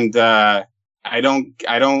 and I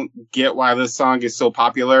don't get why this song is so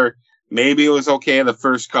popular. Maybe it was okay the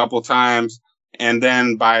first couple times, and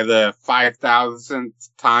then by the 5,000th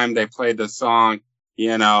time they played the song,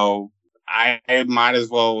 you know, I might as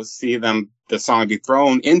well see the song be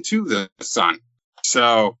thrown into the sun.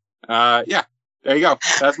 So yeah, there you go.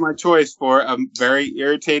 That's my choice for a very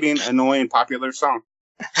irritating, annoying, popular song.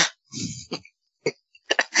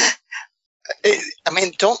 I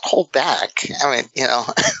mean, don't hold back. I mean, you know.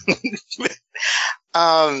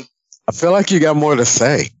 I feel like you got more to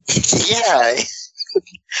say. Yeah.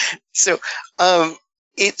 So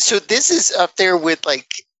this is up there with like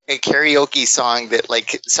a karaoke song that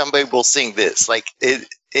like somebody will sing this. Like it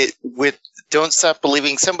with Don't Stop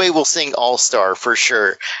Believing, somebody will sing All Star for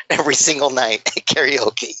sure every single night at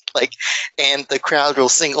karaoke. Like, and the crowd will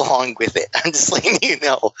sing along with it. I'm just letting you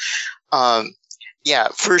know. Yeah,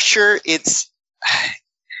 for sure. It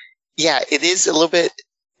is a little bit.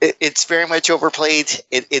 It's very much overplayed.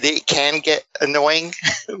 It can get annoying,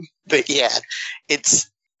 but yeah,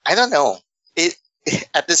 I don't know.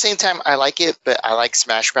 At the same time, I like it, but I like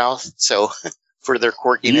Smash Mouth, so for their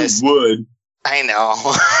quirkiness. You would. I know.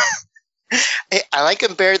 I like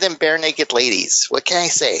them better than Bare Naked Ladies. What can I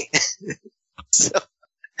say? So,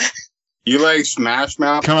 you like Smash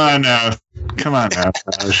Mouth? Come on now,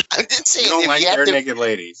 Taj. I'm just saying. You don't if like you have Bare to, Naked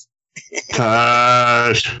Ladies.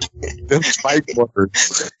 Taj. Them fight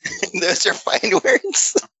words. those are fine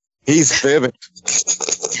words. He's vivid.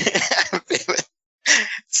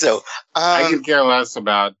 So, I could care less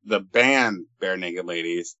about the band Bare Naked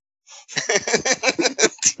Ladies.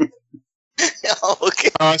 oh, okay.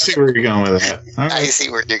 Oh, I see where you're going with that. All I right. see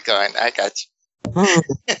where you're going. I got you.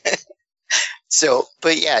 So,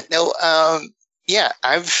 but yeah, no, yeah,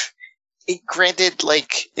 granted,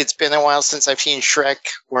 like, it's been a while since I've seen Shrek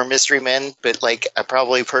or Mystery Men, but like, I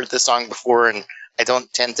probably have heard the song before and I don't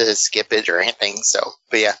tend to skip it or anything. So,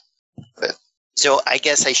 but yeah, so I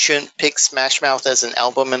guess I shouldn't pick Smash Mouth as an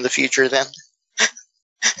album in the future then.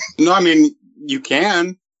 No, I mean, you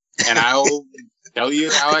can, and I'll tell you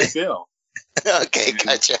how I feel. Okay,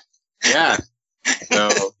 gotcha. Yeah. So,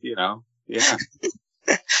 you know, yeah.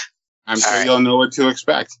 I'm sure right. you'll know what to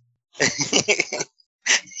expect.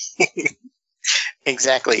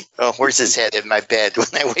 Exactly. Oh, where's his head in my bed when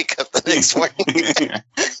I wake up the next morning?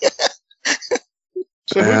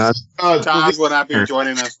 So Yeah. Todd will not be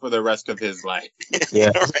joining us for the rest of his life.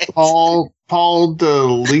 Yeah. Right. Paul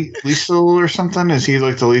Liesel or something? Is he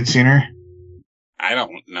like the lead singer? I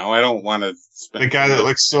don't know. I don't want to spend The guy that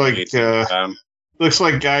looks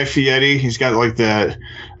like Guy Fieri. He's got like that.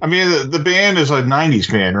 I mean, the band is a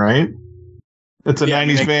 '90s band, right? It's a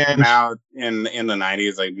 '90s band. Came out in the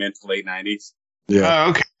 '90s, like mid to late '90s. Yeah. Oh,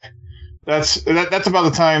 okay. That's about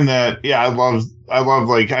the time that I love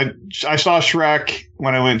like I saw Shrek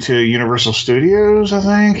when I went to Universal Studios. I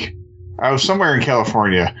think I was somewhere in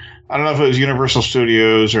California. I don't know if it was Universal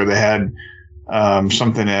Studios or they had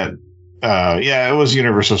something at it was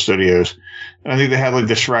Universal Studios. And I think they had like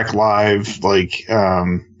the Shrek Live like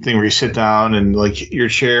thing where you sit down and like your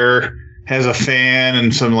chair has a fan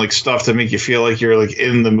and some like stuff to make you feel like you're like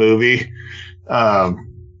in the movie.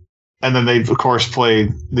 And then they of course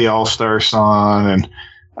played the All-Star song, and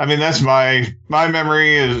I mean, that's my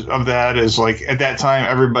memory of that is like at that time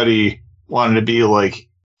everybody wanted to be like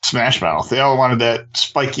Smash Mouth. They all wanted that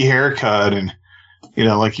spiky haircut, and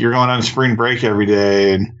like you're going on spring break every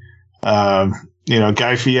day, and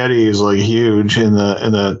Guy Fieri is like huge in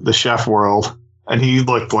the chef world, and he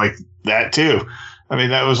looked like that too. I mean,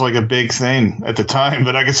 that was like a big thing at the time,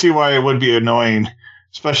 but I can see why it would be annoying,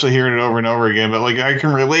 especially hearing it over and over again. But like, I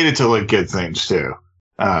can relate it to like good things too.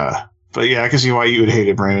 But yeah, I can see why you would hate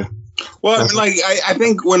it, Brandon. Well, like I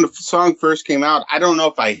think when the song first came out, I don't know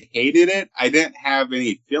if I hated it. I didn't have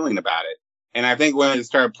any feeling about it, and I think when it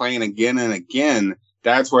started playing again and again,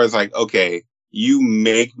 that's where it's like, okay, you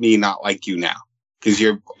make me not like you now because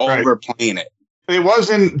you're overplaying it. It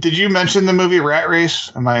wasn't. Did you mention the movie Rat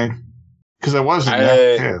Race? Am I? Because I wasn't.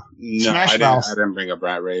 No, Smash I Mouth. didn't bring up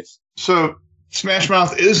Rat Race. So Smash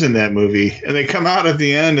Mouth is in that movie, and they come out at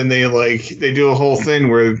the end, and they do a whole thing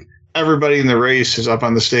where everybody in the race is up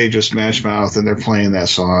on the stage with Smash Mouth, and they're playing that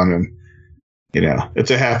song, and it's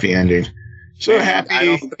a happy ending. So happy. I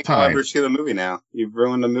don't think I'll ever see the movie now. You've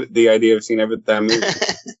ruined the idea of seeing that movie.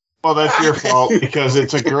 Well, that's your fault because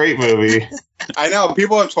it's a great movie. I know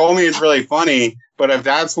people have told me it's really funny, but if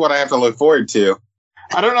that's what I have to look forward to.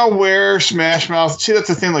 I don't know where Smash Mouth. See, that's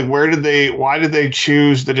the thing. Like, why did they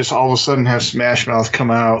choose to just all of a sudden have Smash Mouth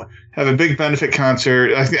come out, have a big benefit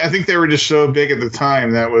concert? I think they were just so big at the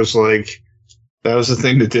time that was the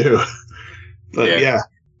thing to do. But yeah,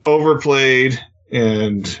 Overplayed,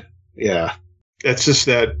 and yeah, it's just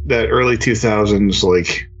that early 2000s,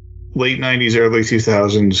 like late 90s, early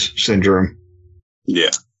 2000s syndrome. Yeah.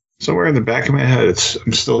 Somewhere in the back of my head,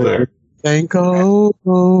 I'm still there. Thank God,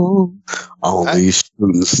 only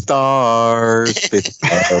shooting stars.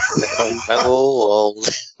 Oh,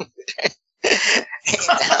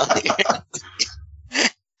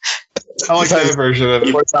 I like that version of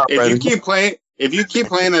it. If you keep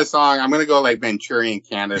playing this song, I'm gonna go like Manchurian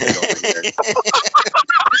Candidate over here.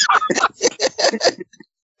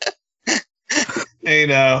 Hey,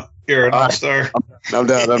 now you're an all-star. I'm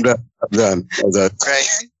done.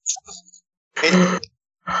 right.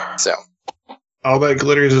 So. All that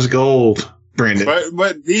glitters is gold, Brandon.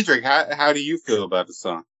 But Diedrich, how do you feel about the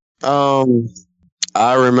song?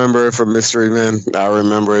 I remember it from Mystery Men. I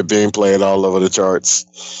remember it being played all over the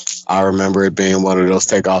charts. I remember it being one of those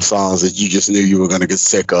takeoff songs that you just knew you were going to get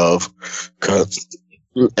sick of because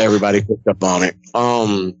everybody picked up on it.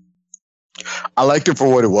 I liked it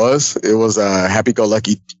for what it was. It was a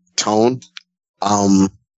happy-go-lucky tone. Like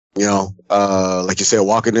you said,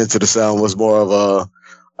 Walking Into the Sound was more of a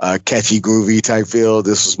catchy, groovy type feel.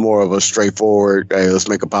 This was more of a straightforward, hey, let's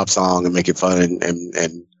make a pop song and make it fun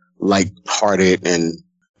and light-hearted and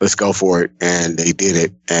let's go for it. And they did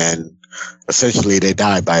it. And essentially they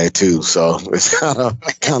died by it too. So it's kind of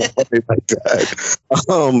funny like that.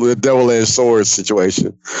 The double-edged sword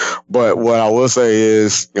situation. But what I will say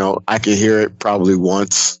is, I can hear it probably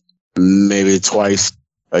once, maybe twice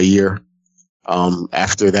a year.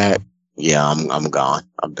 After that, yeah, I'm gone.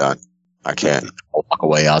 I'm done. I can't. I'll walk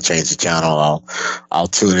away. I'll change the channel. I'll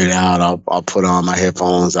tune it out. I'll put on my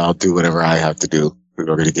headphones. I'll do whatever I have to do in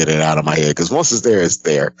order to get it out of my head. Because once it's there, it's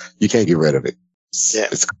there. You can't get rid of it. Yeah.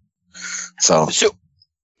 So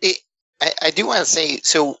I do want to say,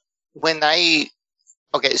 so when I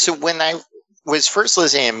was first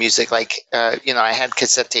listening to music, like, I had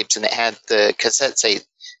cassette tapes and it had the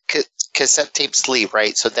cassette tape sleeve,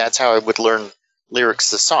 right? So that's how I would learn lyrics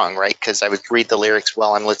to the song, right? Because I would read the lyrics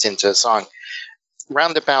while I'm listening to a song.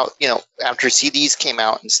 Roundabout, after CDs came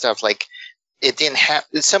out and stuff, like, it didn't have,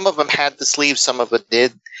 some of them had the sleeve, some of it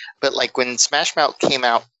did, but like when Smash Mouth came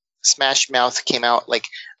out, like,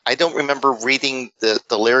 I don't remember reading the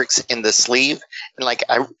lyrics in the sleeve, and like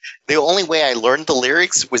the only way I learned the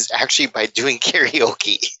lyrics was actually by doing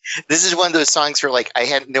karaoke. This is one of those songs where like I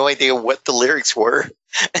had no idea what the lyrics were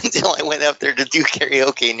until I went up there to do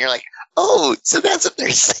karaoke, and you're like, oh, so that's what they're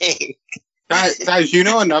saying. Guys,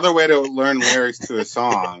 another way to learn lyrics to a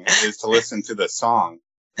song is to listen to the song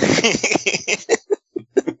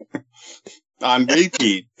on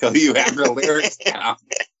repeat till you have the lyrics down.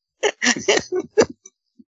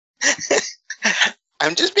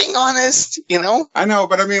 I'm just being honest, I know,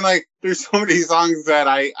 but I mean, like, there's so many songs that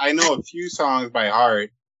I know a few songs by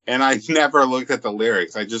heart, and I never looked at the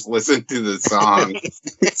lyrics. I just listened to the song.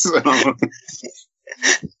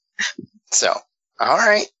 So, all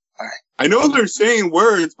right. I know they're saying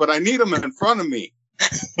words, but I need them in front of me.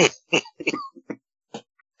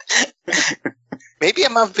 Maybe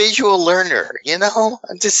I'm a visual learner,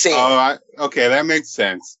 I'm just saying. Oh, okay, that makes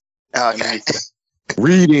sense. Okay.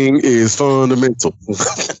 Reading is fundamental.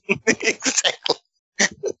 Exactly.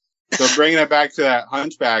 So bringing it back to that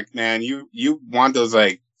Hunchback, man, you want those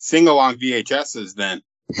like sing-along VHSs then.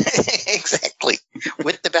 Exactly.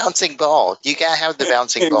 With the bouncing ball. You gotta have the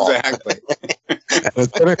bouncing ball. Exactly. And the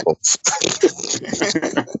tentacles.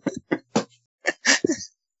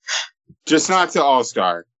 Just not to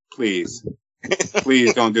All-Star, please.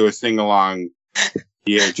 Please don't do a sing-along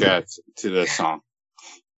VHS to this song.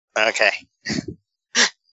 Okay.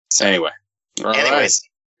 Anyway. All Anyways.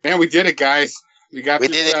 right. Man, we did it, guys. We got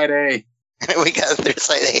through side A. We got through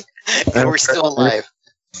side A. And we're still alive.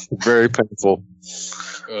 Very painful.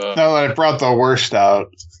 Now that I brought the worst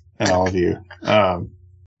out in all of you.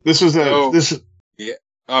 This is Yeah.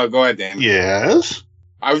 Oh, go ahead, Dan. yes.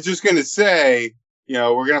 I was just gonna say,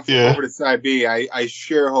 we're gonna flip over to side B. I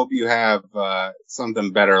sure hope you have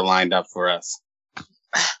something better lined up for us.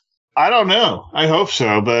 I don't know. I hope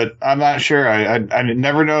so, but I'm not sure. I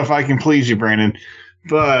never know if I can please you, Brandon.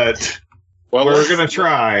 But we're gonna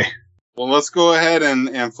try. Well, let's go ahead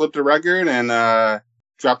and flip the record and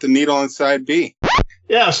drop the needle on side B.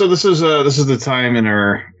 Yeah, so this is the time in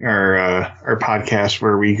our podcast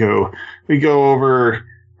where we go over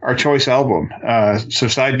our choice album. So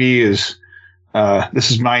side B is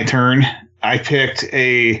this is my turn. I picked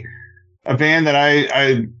a band that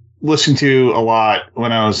I listened to a lot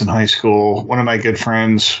when I was in high school. One of my good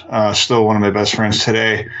friends, still one of my best friends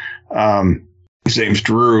today. His name's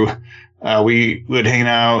Drew. We would hang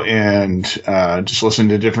out and just listen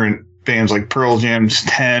to different bands like Pearl Jam's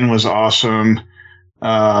 10 was awesome.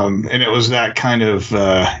 And it was that kind of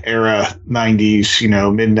era,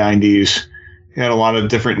 90s, mid 90s. You had a lot of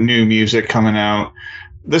different new music coming out.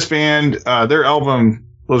 This band, their album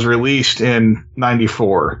was released in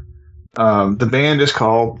 94. The band is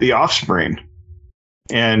called The Offspring.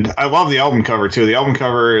 And I love the album cover too. The album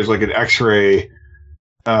cover is like an X-ray.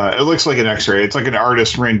 It looks like an X-ray. It's like an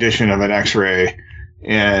artist rendition of an X-ray.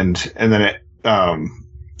 And then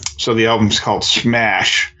so the album's called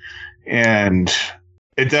Smash. And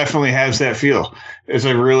it definitely has that feel. It's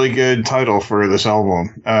a really good title for this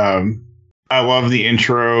album. I love the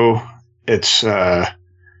intro. It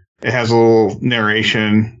has a little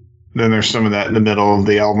narration. Then there's some of that in the middle of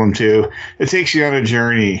the album too. It takes you on a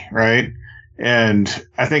journey, right? And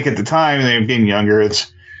I think at the time, they being younger,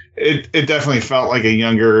 it definitely felt like a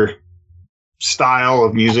younger style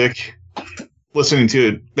of music. Listening to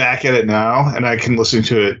it back at it now, and I can listen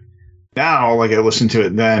to it now like I listened to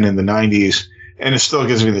it then in the 90s, and it still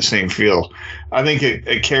gives me the same feel. I think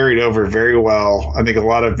it carried over very well. I think a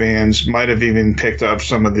lot of bands might have even picked up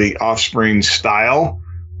some of the Offspring style.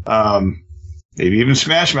 Maybe even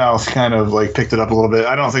Smash Mouth kind of like picked it up a little bit.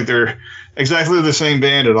 I don't think they're exactly the same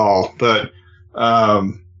band at all, but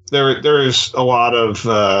there's a lot of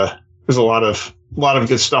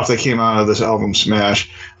good stuff that came out of this album, Smash.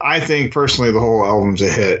 I think personally the whole album's a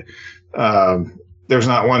hit. There's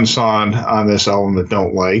not one song on this album that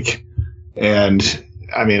don't like. And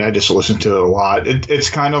I mean, I just listen to it a lot. It's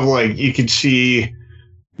kind of like you could see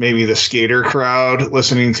maybe the skater crowd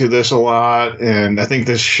listening to this a lot. And I think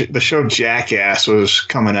the show Jackass was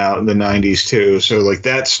coming out in the 90s too. So like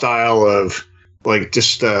that style of like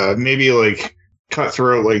just maybe like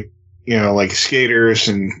cutthroat, like, like skaters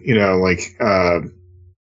and, like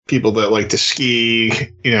people that like to ski,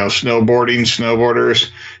 snowboarders.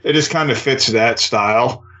 It just kind of fits that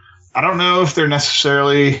style. I don't know if they're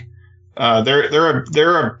necessarily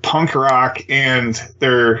they're a punk rock, and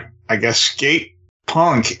I guess skate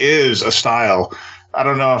punk is a style. I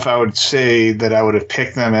don't know if I would say that I would have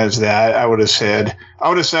picked them as that. I would have said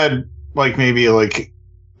like maybe like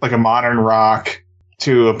a modern rock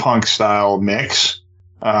to a punk style mix.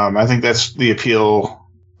 I think that's the appeal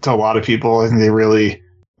to a lot of people. I think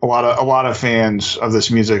a lot of fans of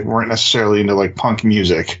this music weren't necessarily into like punk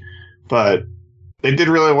music, but they did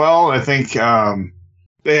really well. I think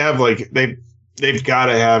they have they've got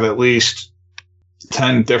to have at least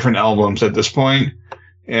 10 different albums at this point,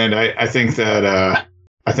 and I think that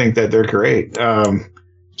they're great.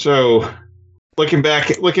 So looking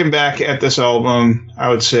back at this album, I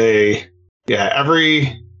would say, yeah,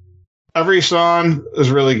 every song is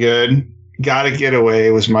really good. Gotta Get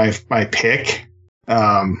Away was my pick.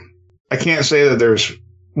 I can't say that there's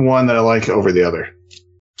one that I like over the other.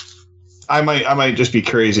 I might just be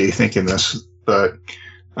crazy thinking this, but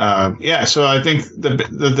yeah. So I think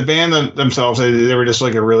the band themselves, they were just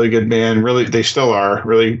like a really good band. Really, they still are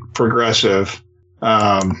really progressive.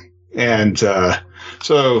 And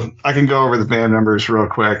so I can go over the band members real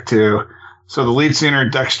quick too. So the lead singer,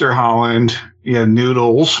 Dexter Holland, you have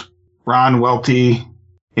Noodles, Ron Welty,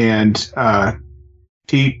 and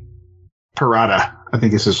Pete Parada. I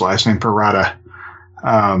think it's his last name, Parada.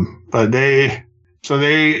 But So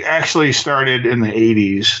they actually started in the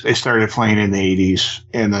 80s. They started playing in the 80s,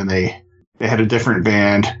 and then they had a different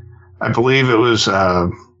band. I believe it was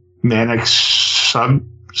Manic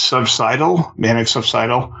Subsidal.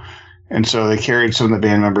 And so they carried some of the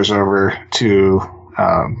band members over to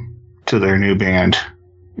their new band.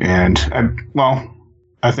 And,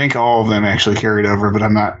 I think all of them actually carried over, but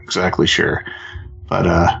I'm not exactly sure. But,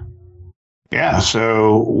 yeah,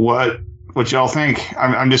 so what y'all think?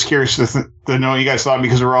 I'm just curious to know what you guys thought,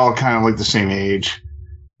 because we're all kind of like the same age.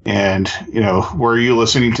 And, were you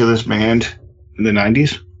listening to this band in the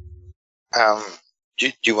 90s?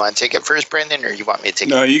 Do you want to take it first, Brandon, or you want me to take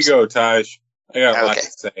it? No, you go, Taj. I got a lot Okay.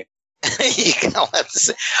 to say. You got a lot to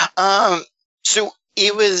say. So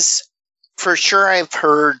it was, for sure, I've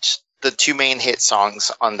heard the two main hit songs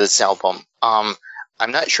on this album. I'm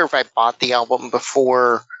not sure if I bought the album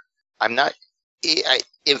before. I'm not.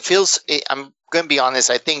 It feels. I'm going to be honest.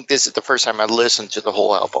 I think this is the first time I listened to the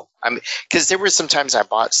whole album. Because there were some times I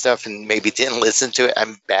bought stuff and maybe didn't listen to it.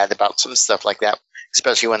 I'm bad about some stuff like that,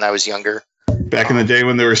 especially when I was younger. Back in the day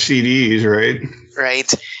when there were CDs, right?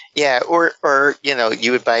 Right. Yeah. Or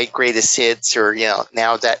you would buy greatest hits, or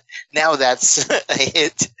now that's a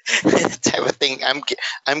hit type of thing.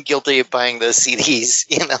 I'm guilty of buying those CDs.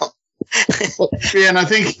 Yeah, and I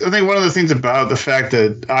think one of the things about the fact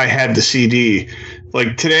that I had the CD,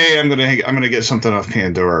 like today I'm gonna get something off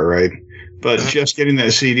Pandora, right? But just getting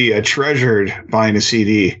that CD, I treasured buying a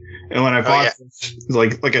CD. And when I bought this,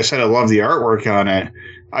 like I said, I love the artwork on it.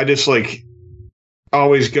 I just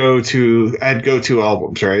always I'd go to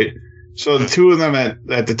albums, right? So the two of them at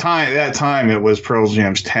that time it was Pearl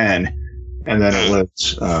Jam's 10, and then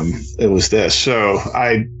it was this. So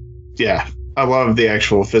I love the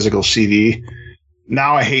actual physical CD.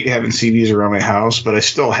 Now I hate having CDs around my house, but I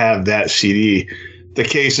still have that CD. The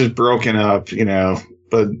case is broken up,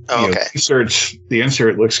 but the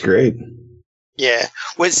insert looks great. Yeah.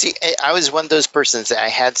 Well, see, I was one of those persons that I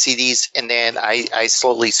had CDs, and then I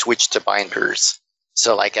slowly switched to binders.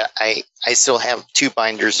 So I still have 2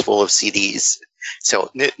 binders full of CDs. So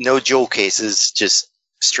no jewel cases, just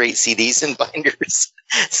straight CDs and binders.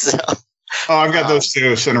 So. Oh, I've got those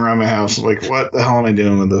too sitting around my house. Like, what the hell am I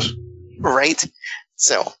doing with this? Right.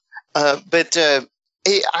 So, but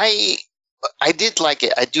I did like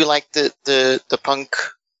it. I do like the punk,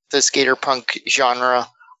 the skater punk genre.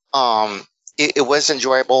 It was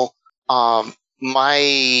enjoyable.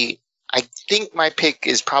 I think my pick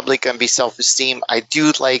is probably going to be Self-Esteem. I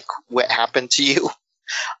do like What Happened to You.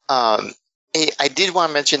 I did want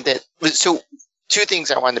to mention that. So 2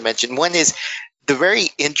 things I wanted to mention. One is the very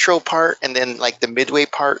intro part, and then the midway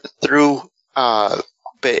part through, but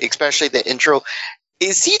especially the intro.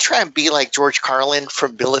 Is he trying to be like George Carlin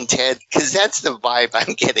from Bill and Ted? Because that's the vibe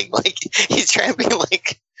I'm getting. He's trying to be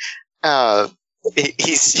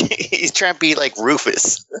he's trying to be like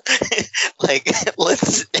Rufus.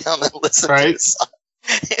 Let's sit down and listen to this song.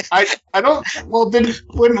 I don't. Well,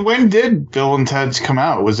 when did Bill and Ted's come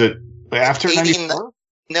out? Was it after 94?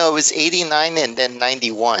 No, it was 89 and then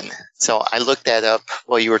 91. So I looked that up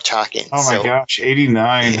while you were talking. Oh my gosh,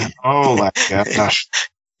 89! Oh my gosh.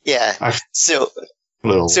 Yeah. So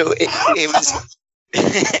it was.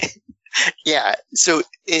 Yeah. So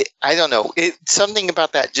I don't know. Something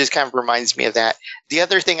about that just kind of reminds me of that. The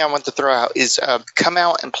other thing I want to throw out is Come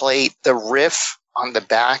Out and Play. The riff on the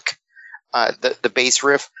back, the bass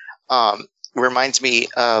riff, reminds me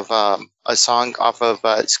of a song off of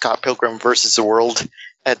Scott Pilgrim versus the World.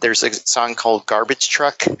 There's a song called Garbage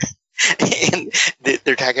Truck. And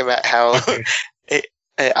they're talking about how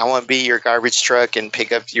I want to be your garbage truck and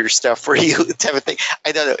pick up your stuff for you type of thing.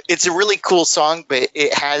 I don't know. It's a really cool song, but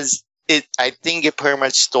I think it pretty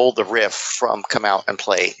much stole the riff from Come Out and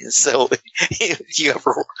Play. So if you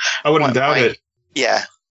ever I wouldn't doubt it. Yeah.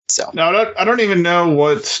 So no, I don't even know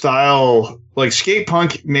what style, skate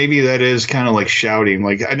punk. Maybe that is kind of like shouting.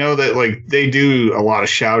 I know that they do a lot of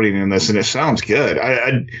shouting in this, and it sounds good.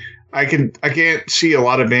 I can't see a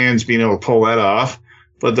lot of bands being able to pull that off,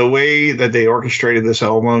 but the way that they orchestrated this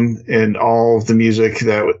album and all of the music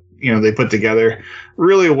that they put together,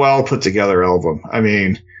 really well put together album. I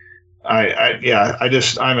mean, I'm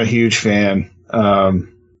a huge fan,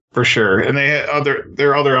 for sure. And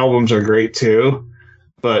their other albums are great too.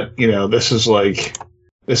 But, this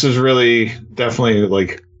is really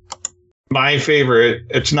definitely my favorite.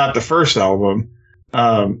 It's not the first album.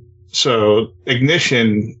 So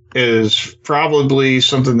Ignition is probably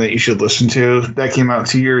something that you should listen to. That came out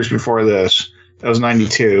 2 years before this. That was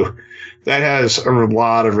 92. That has a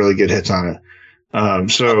lot of really good hits on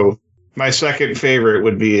it. So my second favorite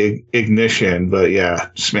would be Ignition, but yeah,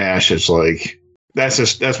 Smash is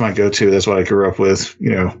that's my go-to. That's what I grew up with,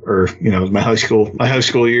 or my high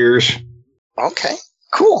school years. Okay,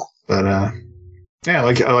 cool. But yeah,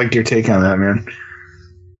 I like your take on that, man.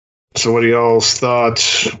 So, what are y'all's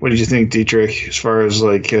thoughts? What did you think, Dietrich, as far as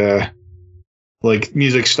like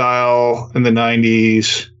music style in the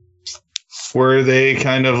 '90s? Were they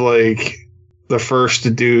kind of like the first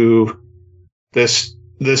to do this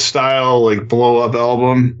style like blow up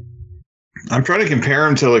album? I'm trying to compare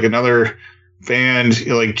them to like another band,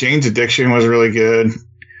 like Jane's Addiction was really good.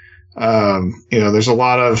 There's a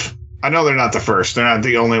lot of, I know they're not the first, they're not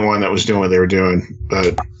the only one that was doing what they were doing,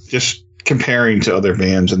 but just comparing to other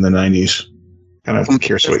bands in the '90s, kind of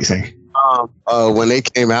curious what you think. When they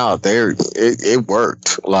came out, it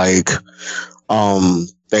worked. Like,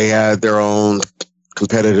 they had their own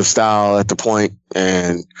competitive style at the point,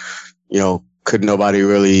 and couldn't nobody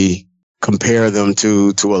really compare them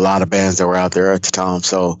to a lot of bands that were out there at the time.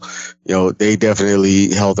 So, they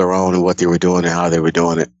definitely held their own in what they were doing and how they were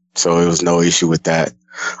doing it. So it was no issue with that.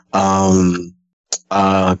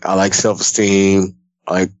 I like Self-Esteem.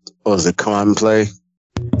 Like, what was it? Come On and Play.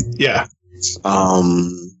 Yeah.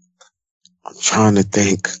 I'm trying to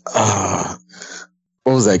think. What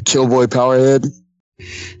was that? Killboy Powerhead.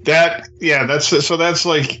 That's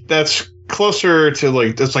closer to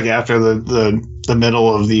like, that's like after the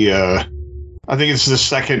middle of the I think it's the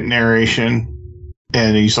second narration,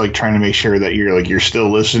 and he's like trying to make sure that you're still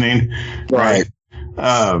listening, right?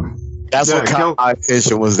 That's what caught my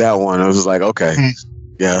attention, was that one. I was like, okay,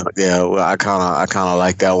 yeah. Well, I kind of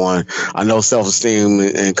like that one. I know Self-Esteem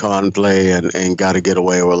and Come On and Play and Gotta Get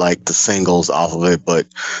Away were like the singles off of it, but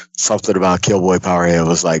something about Killboy Powerhead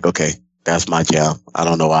was like, okay, that's my jam. I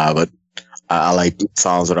don't know why, but I like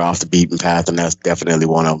songs that are off the beaten path, and that's definitely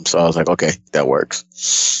one of them. So I was like, okay, that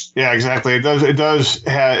works. Yeah, exactly. It is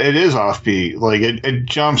offbeat. Like it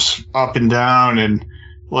jumps up and down, and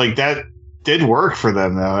like that did work for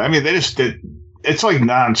them though. I mean, they just did. It's like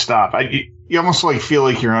nonstop. You almost like feel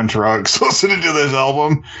like you're on drugs listening to this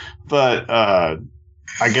album, but I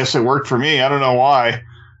guess it worked for me. I don't know why.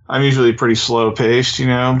 I'm usually pretty slow paced,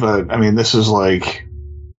 but I mean, this is like,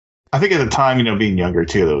 I think at the time, being younger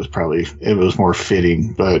too, it was more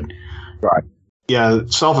fitting, but right. Yeah,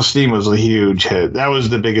 Self-Esteem was a huge hit. That was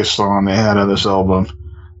the biggest song they had on this album.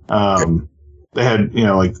 They had,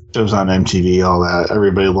 like, it was on MTV, all that.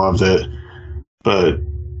 Everybody loved it. But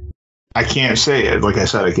I can't say it. Like I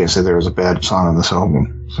said, I can't say there was a bad song on this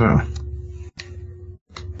album. So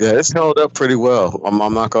yeah, it's held up pretty well. I'm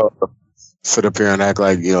not gonna sit up here and act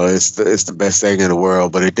like it's the best thing in the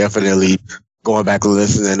world, but it definitely, going back and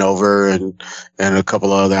listening over and a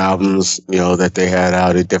couple of other albums, that they had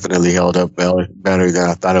out, it definitely held up better than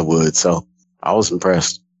I thought it would. So I was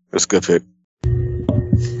impressed. It was a good pick.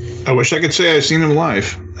 I wish I could say I've seen him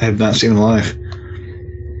live. I have not seen him live.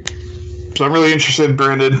 So I'm really interested,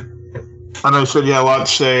 Brandon. I know you said you had a lot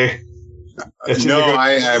to say.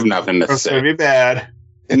 I have nothing to say. It's going to be bad.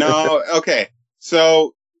 No, okay.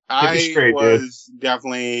 So straight,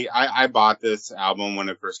 I bought this album when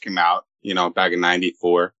it first came out, back in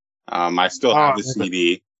 '94. I still have the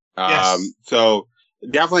CD. Yes. So I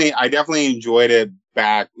definitely enjoyed it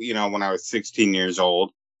back, when I was 16 years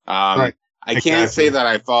old. Right. I can't say that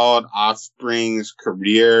I followed Offspring's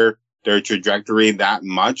career, their trajectory that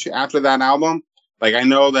much after that album. Like, I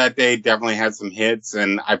know that they definitely had some hits,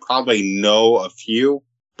 and I probably know a few,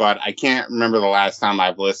 but I can't remember the last time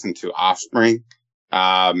I've listened to Offspring.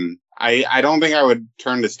 I don't think I would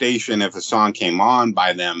turn the station if a song came on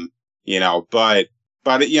by them, but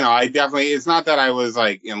I definitely, it's not that I was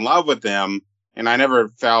like in love with them and I never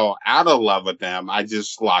fell out of love with them. I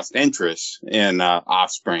just lost interest in,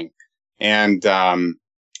 Offspring. And,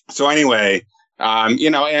 so anyway,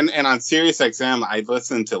 and on Sirius XM, I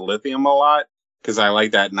listened to Lithium a lot because I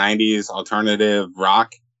like that 90s alternative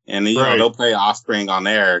rock, and they'll play Offspring on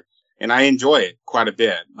there, and I enjoy it quite a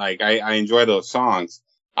bit. Like, I enjoy those songs.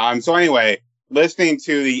 So anyway, listening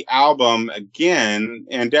to the album again,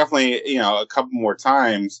 and definitely, a couple more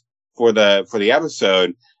times for the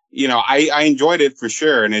episode, I enjoyed it for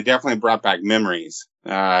sure. And it definitely brought back memories,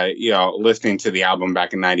 listening to the album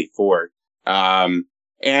back in '94.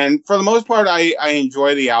 And for the most part, I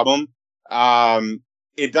enjoy the album.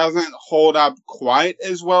 It doesn't hold up quite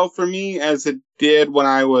as well for me as it did when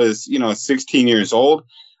I was, 16 years old.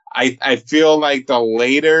 I feel like the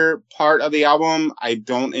later part of the album, I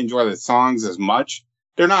don't enjoy the songs as much.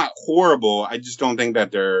 They're not horrible. I just don't think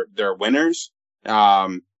that they're winners.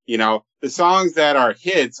 The songs that are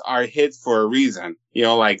hits for a reason,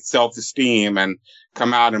 like Self-Esteem and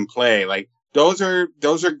Come Out and Play. Like, those are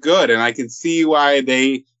good. And I can see why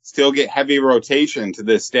they still get heavy rotation to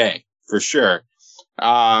this day, for sure.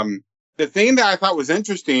 The thing that I thought was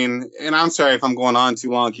interesting, and I'm sorry if I'm going on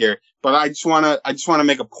too long here, but I just want to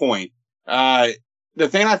make a point. The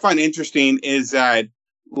thing I find interesting is that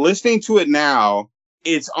listening to it now,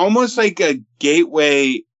 it's almost like a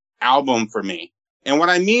gateway album for me. And what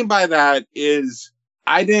I mean by that is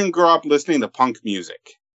I didn't grow up listening to punk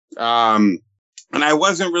music. And I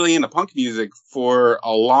wasn't really into punk music for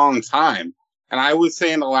a long time. And I would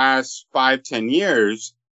say in the last 5-10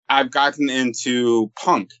 years, I've gotten into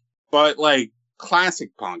punk, but like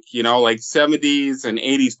classic punk, like 70s and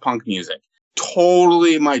 80s punk music.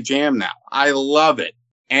 Totally my jam now. I love it.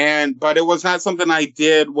 But it was not something I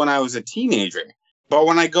did when I was a teenager. But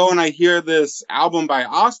when I go and I hear this album by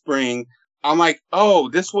Offspring, I'm like, oh,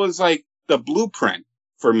 this was like the blueprint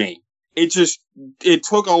for me. It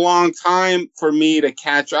took a long time for me to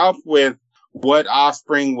catch up with what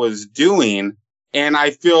Offspring was doing. And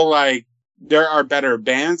I feel like there are better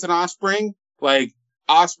bands than Offspring. Like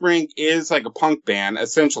Offspring is like a punk band,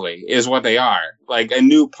 essentially, is what they are, like a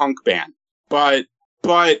new punk band. But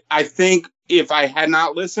I think if I had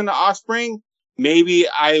not listened to Offspring, maybe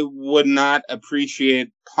I would not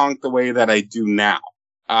appreciate punk the way that I do now.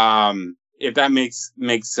 If that makes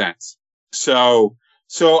sense. So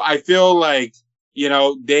I feel like,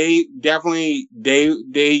 they definitely,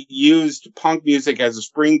 they used punk music as a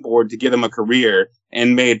springboard to give them a career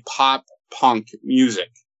and made pop punk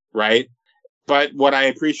music, right? But what I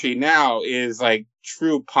appreciate now is like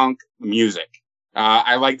true punk music.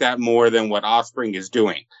 I like that more than what Offspring is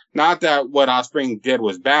doing. Not that what Offspring did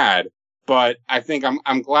was bad, but I think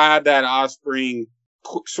I'm glad that Offspring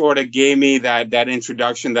sort of gave me that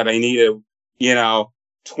introduction that I needed,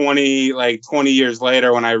 20 years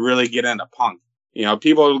later when I really get into punk.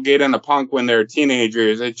 People get into punk when they're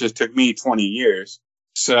teenagers. It just took me 20 years.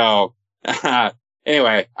 So,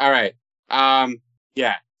 anyway, all right.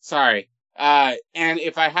 Yeah, sorry. And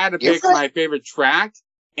if I had to pick my favorite track,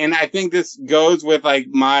 and I think this goes with like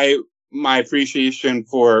my appreciation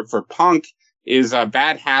for punk is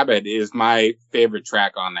Bad Habit is my favorite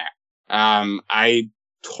track on there. I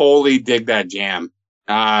totally dig that jam.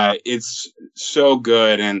 It's so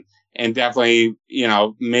good and definitely,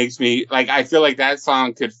 makes me like, I feel like that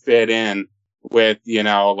song could fit in with,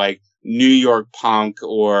 like New York punk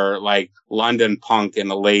or like London punk in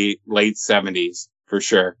the late 70s for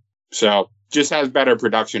sure. So just has better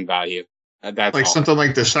production value. That's like all. Something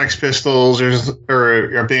like the Sex Pistols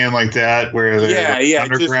or a band like that where they're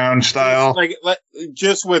underground style.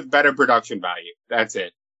 Just with better production value. That's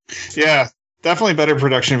it. Yeah, definitely better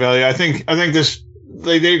production value. I think this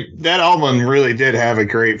that album really did have a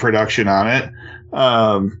great production on it.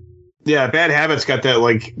 Yeah, Bad Habits got that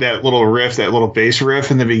little riff, that little bass riff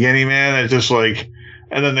in the beginning, man. It's just like,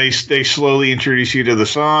 and then they slowly introduce you to the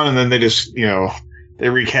song, and then they just they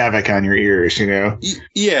wreak havoc on your ears,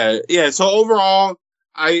 Yeah. So overall,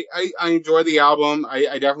 I enjoy the album.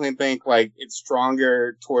 I definitely think like it's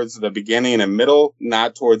stronger towards the beginning and middle,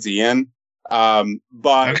 not towards the end.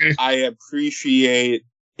 But okay. I appreciate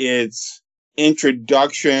its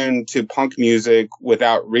introduction to punk music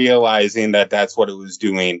without realizing that that's what it was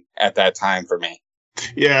doing at that time for me.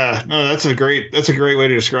 Yeah, no, that's a great way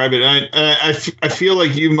to describe it. I feel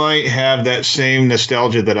like you might have that same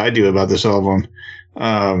nostalgia that I do about this album.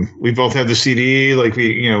 We both have the CD, like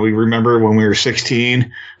we remember when we were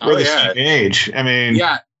 16. We're the same age. I mean,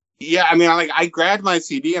 yeah. I mean, I grabbed my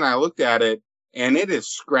CD and I looked at it, and it is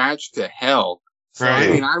scratched to hell. So right.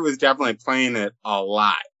 I mean, I was definitely playing it a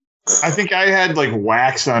lot. I think I had like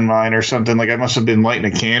wax on mine or something. Like I must have been lighting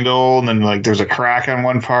a candle, and then like there's a crack on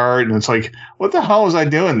one part, and it's like, what the hell was I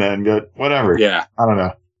doing then? But whatever. Yeah, I don't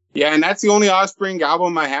know. Yeah, and that's the only Offspring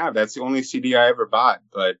album I have. That's the only CD I ever bought.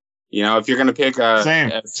 But if you're gonna pick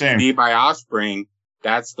a CD by Offspring,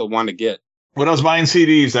 that's the one to get. When I was buying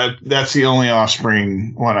CDs, that's the only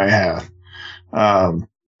Offspring one I have.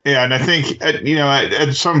 Yeah, and I think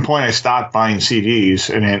at some point I stopped buying CDs,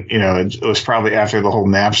 and it was probably after the whole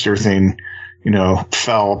Napster thing,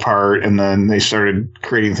 fell apart, and then they started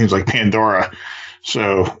creating things like Pandora.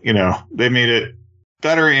 So they made it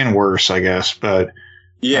better and worse, I guess. But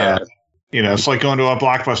yeah, it's like going to a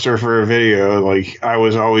Blockbuster for a video. Like I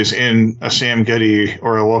was always in a Sam Goody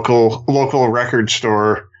or a local record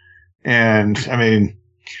store, and I mean,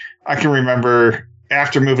 I can remember.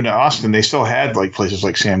 After moving to Austin, they still had like places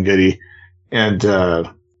like Sam Goody, and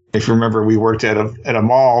if you remember, we worked at a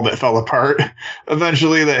mall that fell apart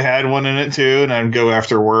eventually that had one in it too. And I'd go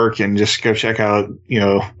after work and just go check out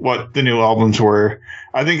what the new albums were.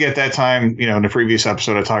 I think at that time, in the previous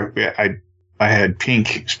episode, I had Pink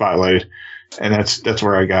spotlighted, and that's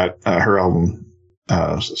where I got her album,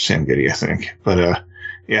 Sam Goody, I think. But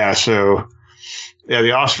yeah, so Yeah,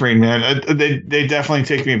 the Offspring, man, they definitely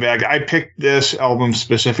take me back. I picked this album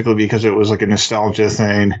specifically because it was like a nostalgia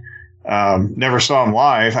thing. Never saw them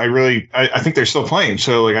live. I think they're still playing,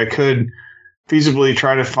 so like I could feasibly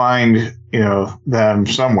try to find them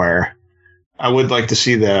somewhere. I would like to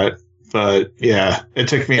see that, but yeah, it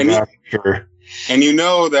took me back for sure. And you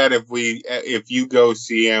know that if you go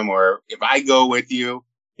see him, or if I go with you,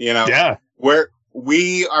 yeah,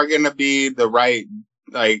 we are going to be the right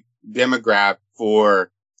like demographic for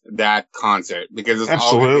that concert, because it's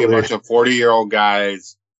all going to be a bunch of 40-year-old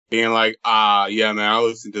guys being like, yeah, man, I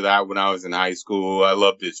listened to that when I was in high school. I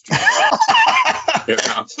love this jam.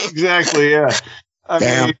 Exactly, yeah.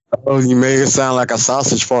 Damn, you made it sound like a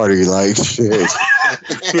sausage party. Like, shit.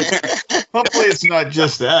 Hopefully it's not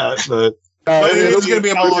just that, but it's going to be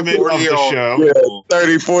a bunch of 40-year-old show. Yeah,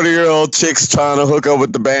 30, 40-year-old chicks trying to hook up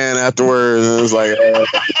with the band afterwards. And it's like,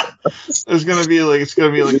 it's going to be like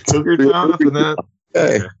Cougar Town up in that.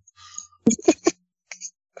 Hey.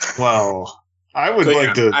 Well, I would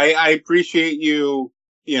like to. I appreciate you,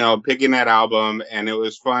 picking that album, and it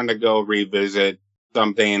was fun to go revisit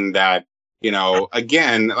something that,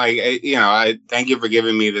 again, like, I thank you for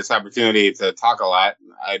giving me this opportunity to talk a lot.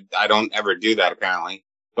 I don't ever do that apparently,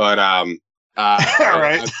 but right.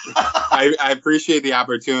 I appreciate the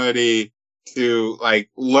opportunity to like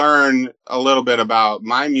learn a little bit about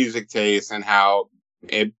my music taste and how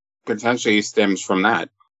it potentially stems from that,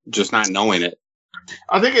 just not knowing it.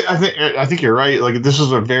 I think you're right. Like, this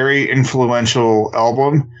was a very influential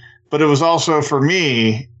album, but it was also, for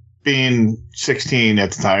me, being 16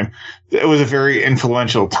 at the time, it was a very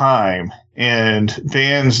influential time, and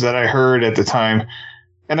bands that I heard at the time.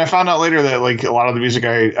 And I found out later that like a lot of the music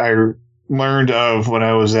I learned of when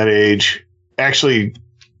I was that age actually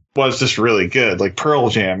was just really good. Like Pearl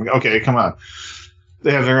Jam. Okay, come on.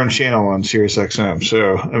 They have their own channel on Sirius XM.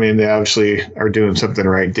 So, I mean, they obviously are doing something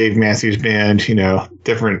right. Dave Matthews Band,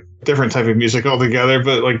 different type of music altogether.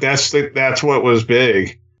 But like that's what was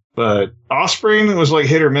big. But Offspring was like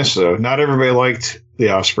hit or miss, though. Not everybody liked the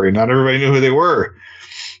Offspring. Not everybody knew who they were.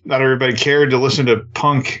 Not everybody cared to listen to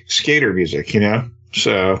punk skater music,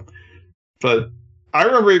 So, but I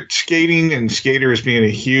remember skating and skaters being a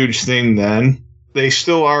huge thing then. They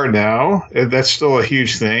still are now. That's still a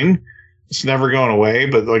huge thing. It's never going away,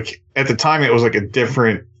 but like at the time it was like a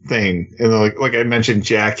different thing. And like I mentioned,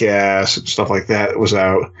 Jackass and stuff like that was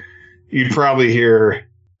out. You'd probably hear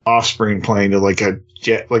Offspring playing to like a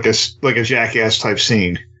Jackass type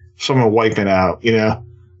scene. Someone wiping out,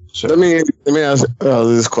 So let me ask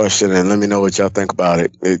this question and let me know what y'all think about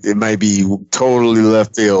it. It might be totally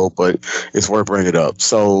left field, but it's worth bringing up.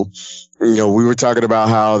 So, we were talking about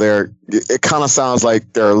how it kind of sounds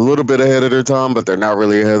like they're a little bit ahead of their time, but they're not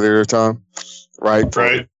really ahead of their time, right?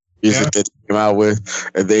 Right. Music that they came out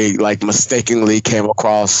with, and they like mistakenly came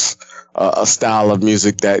across a style of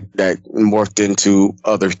music that morphed into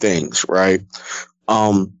other things, right?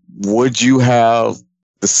 Would you have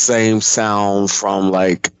the same sound from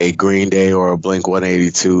like a Green Day or a Blink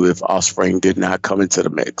 182 if Offspring did not come into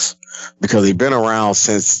the mix? Because they've been around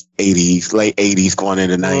since late 80s, going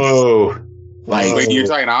into 90s. Whoa. Wait, you're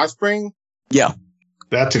talking Offspring? Yeah.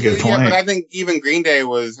 That's a good point. Yeah, but I think even Green Day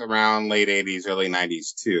was around late 80s, early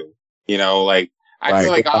 90s too. I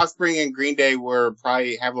feel like Offspring and Green Day were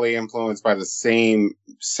probably heavily influenced by the same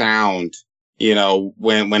sound,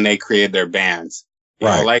 when they created their bands.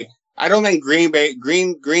 I don't think Green Day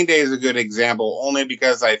is a good example, only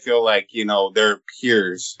because I feel like, they're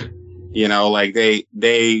peers, like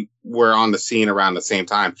they were on the scene around the same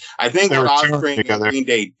time. I think what Offspring and Green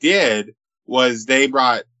Day did was they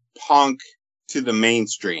brought punk to the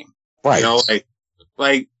mainstream, right? And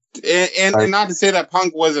not to say that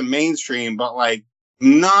punk wasn't mainstream, but like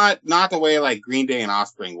not the way like Green Day and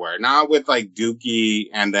Offspring were, not with like Dookie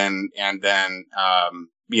and then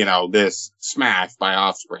this Smash by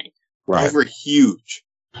Offspring. Right. Those were huge.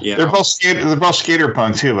 They're both skater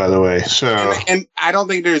punk too, by the way. So, and I don't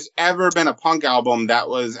think there's ever been a punk album that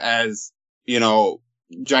was as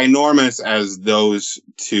ginormous as those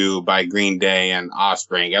two by Green Day and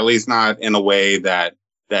Offspring. At least not in a way that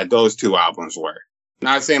those two albums were.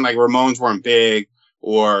 Not saying like Ramones weren't big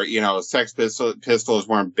or Sex Pistols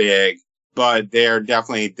weren't big, but they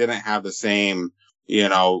definitely didn't have the same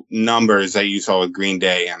numbers that you saw with Green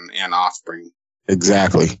Day and Offspring.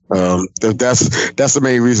 Exactly. That's the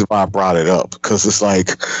main reason why I brought it up, because it's like,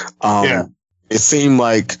 it seemed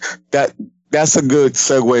like that's a good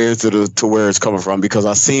segue into where it's coming from, because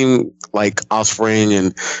I seen like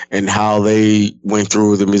Offspring and how they went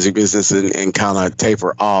through the music business and kind of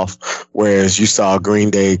taper off, whereas you saw Green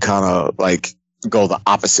Day kind of like go the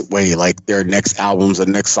opposite way. Like their next albums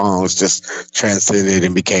and next songs just transcended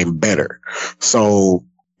and became better. So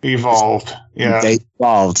Evolved. Yeah. they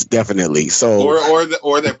evolved definitely. So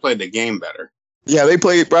or they played the game better. yeah, they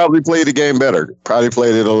probably played the game better. Probably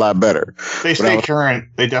played it a lot better. They stay current.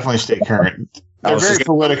 They definitely stay current. They're very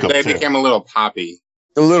political. They too. became a little poppy.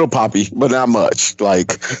 A little poppy, but not much.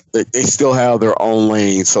 Like they still have their own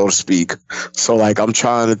lane, so to speak. So like I'm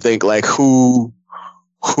trying to think like who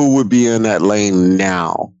would be in that lane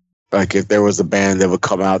now? Like if there was a band that would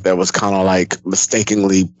come out that was kind of like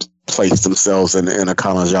mistakenly placed themselves in a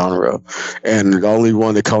kind of genre. And the only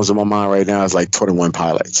one that comes to my mind right now is like 21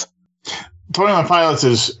 Pilots. 21 Pilots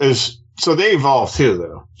is so they evolved too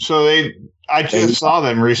though. So I just saw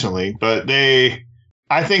them recently, but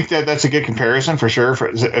I think that's a good comparison for sure.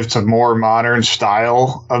 It's a more modern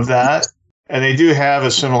style of that, and they do have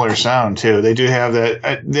a similar sound too. They do have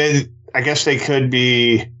that. I guess they could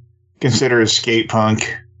be considered skate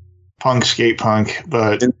punk, skate punk,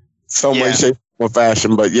 but in some way, shape, or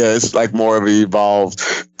fashion. But yeah, it's like more of an evolved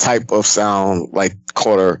type of sound, like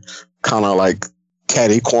kind of like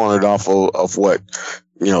catty cornered off of what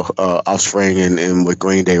Offspring and what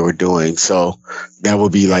Green Day were doing. So that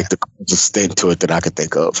would be like the closest stint to it that I could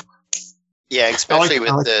think of. Yeah, especially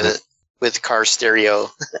with Car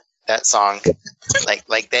Stereo, that song,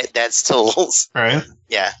 like that still right.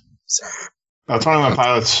 Yeah. So. 21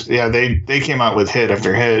 Pilots, yeah, they came out with hit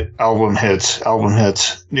after hit, album hits,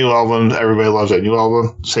 new album. Everybody loves that new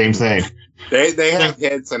album. Same thing. They have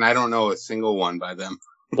hits, and I don't know a single one by them.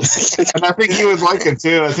 And I think you would like it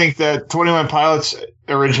too. I think that 21 Pilots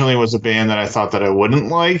originally was a band that I thought that I wouldn't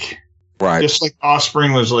like. Right. Just like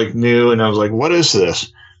Offspring was like new, and I was like, "What is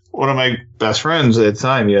this?" One of my best friends at the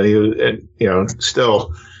time, he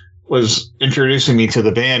still was introducing me to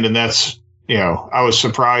the band, and that's I was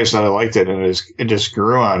surprised that I liked it, and it just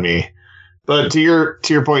grew on me. But to your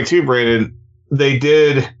point too, Brandon, they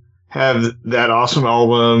did have that awesome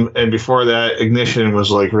album, and before that, Ignition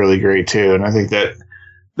was like really great too, and I think that.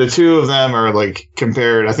 The two of them are like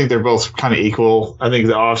compared. I think they're both kind of equal. I think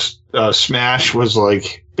the Smash was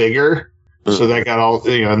like bigger, so that got all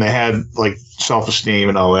and they had like self-esteem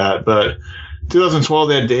and all that. But 2012,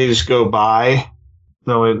 they had Days Go By.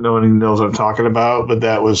 No one knows what I'm talking about, but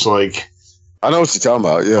that was like I know what you're talking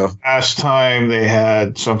about. Yeah, last time they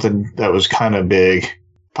had something that was kind of big,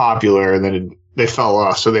 popular, and then they fell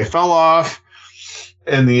off. So they fell off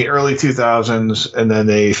in the early 2000s, and then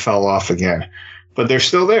they fell off again. But they're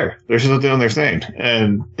still there. They're still doing their thing.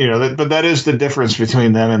 And, but that is the difference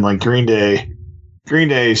between them and like Green Day. Green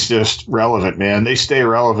Day is just relevant, man. They stay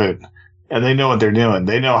relevant and they know what they're doing.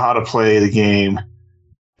 They know how to play the game.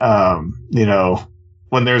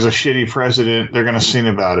 When there's a shitty president, they're going to sing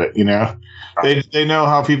about it, They know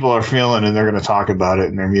how people are feeling and they're going to talk about it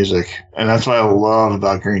in their music. And that's what I love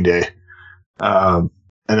about Green Day. And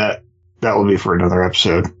that will be for another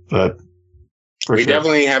episode, but we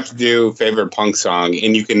definitely have to do favorite punk song,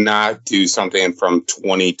 and you cannot do something from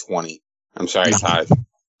 2020. I'm sorry, Todd.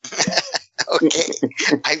 Okay,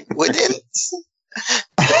 I wouldn't.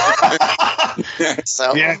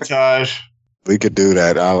 So yeah, Josh, we could do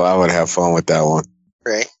that. I would have fun with that one.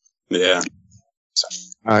 Right? Yeah. So.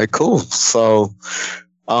 All right, cool. So,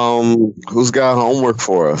 who's got homework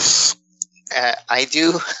for us? I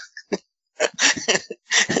do.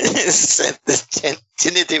 Said the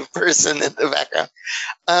tentative person in the background.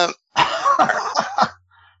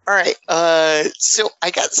 All right. So I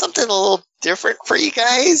got something a little different for you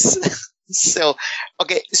guys. So,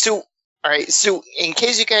 okay. So, all right. So in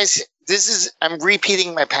case you guys, I'm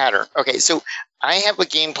repeating my pattern. Okay. So I have a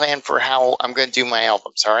game plan for how I'm going to do my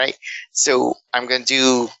albums. All right. So I'm going to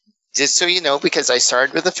do, just so you know, because I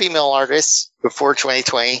started with a female artist before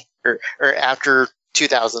 2020 or after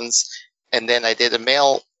 2000s. And then I did a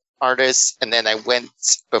male artist, and then I went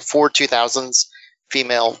before 2000s,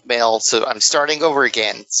 female, male. So I'm starting over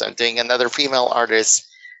again. So I'm doing another female artist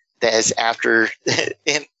that is after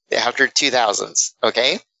 2000s.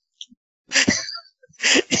 Okay.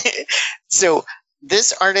 So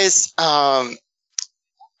this artist, I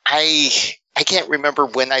can't remember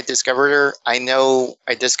when I discovered her. I know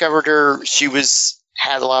I discovered her. She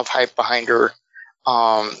had a lot of hype behind her.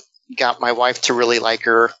 Got my wife to really like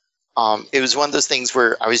her. It was one of those things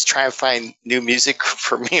where I was trying to find new music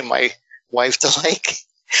for me and my wife to like.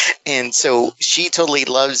 And so she totally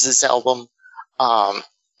loves this album.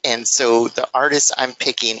 And so the artist I'm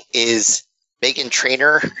picking is Megan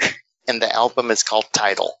Trainor, and the album is called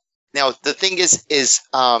Tidal. Now, the thing is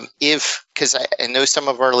because I know some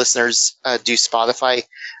of our listeners do Spotify.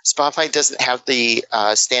 Spotify doesn't have the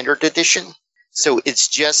standard edition. So it's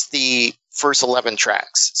just the first 11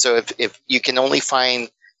 tracks. So if you can only find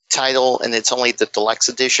Tidal and it's only the deluxe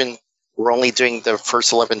edition, we're only doing the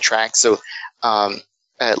first 11 tracks. So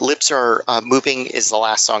Lips Are Moving is the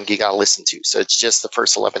last song you got to listen to. So it's just the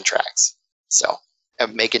first 11 tracks. So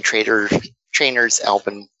Megan Trainor's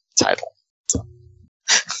album title. So.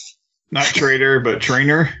 Not Trader, but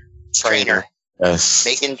Trainer. Trainer. Yes.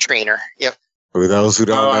 Megan Trainor. Yep. For those who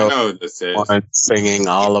don't I know, know what this is. I'm singing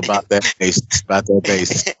all about that bass. About that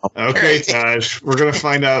bass. Okay, Taj, we're gonna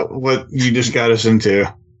find out what you just got us into.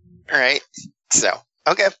 All right. So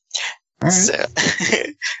okay. All right. So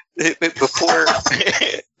before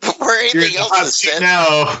You're anything in the else hot is seat said,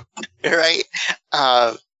 now. right?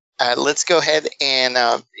 Let's go ahead and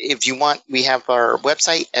if you want, we have our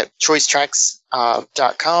website at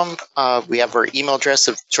choicetracks.com. We have our email address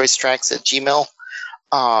of choicetracks@gmail.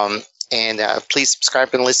 And please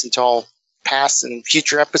subscribe and listen to all past and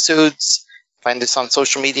future episodes. Find us on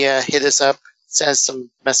social media. Hit us up. Send us some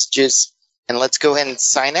messages. And let's go ahead and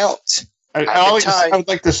sign out. I would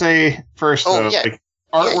like to say first, though,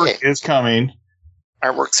 artwork is coming.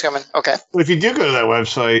 Artwork's coming. Okay. If you do go to that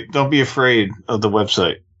website, don't be afraid of the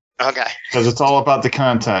website. Okay. Because it's all about the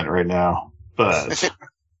content right now. But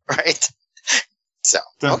right. So,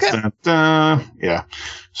 dun, okay. dun, dun. Yeah.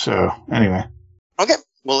 So, anyway. Okay.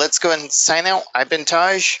 Well, let's go ahead and sign out. I've been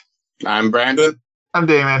Taj. I'm Brandon. I'm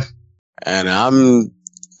Damon. And I'm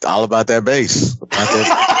all about that bass.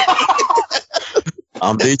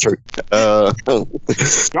 I'm Dietrich.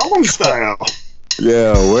 Gangnam Style.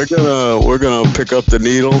 Yeah, we're gonna pick up the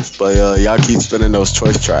needle, but y'all keep spinning those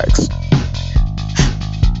choice tracks.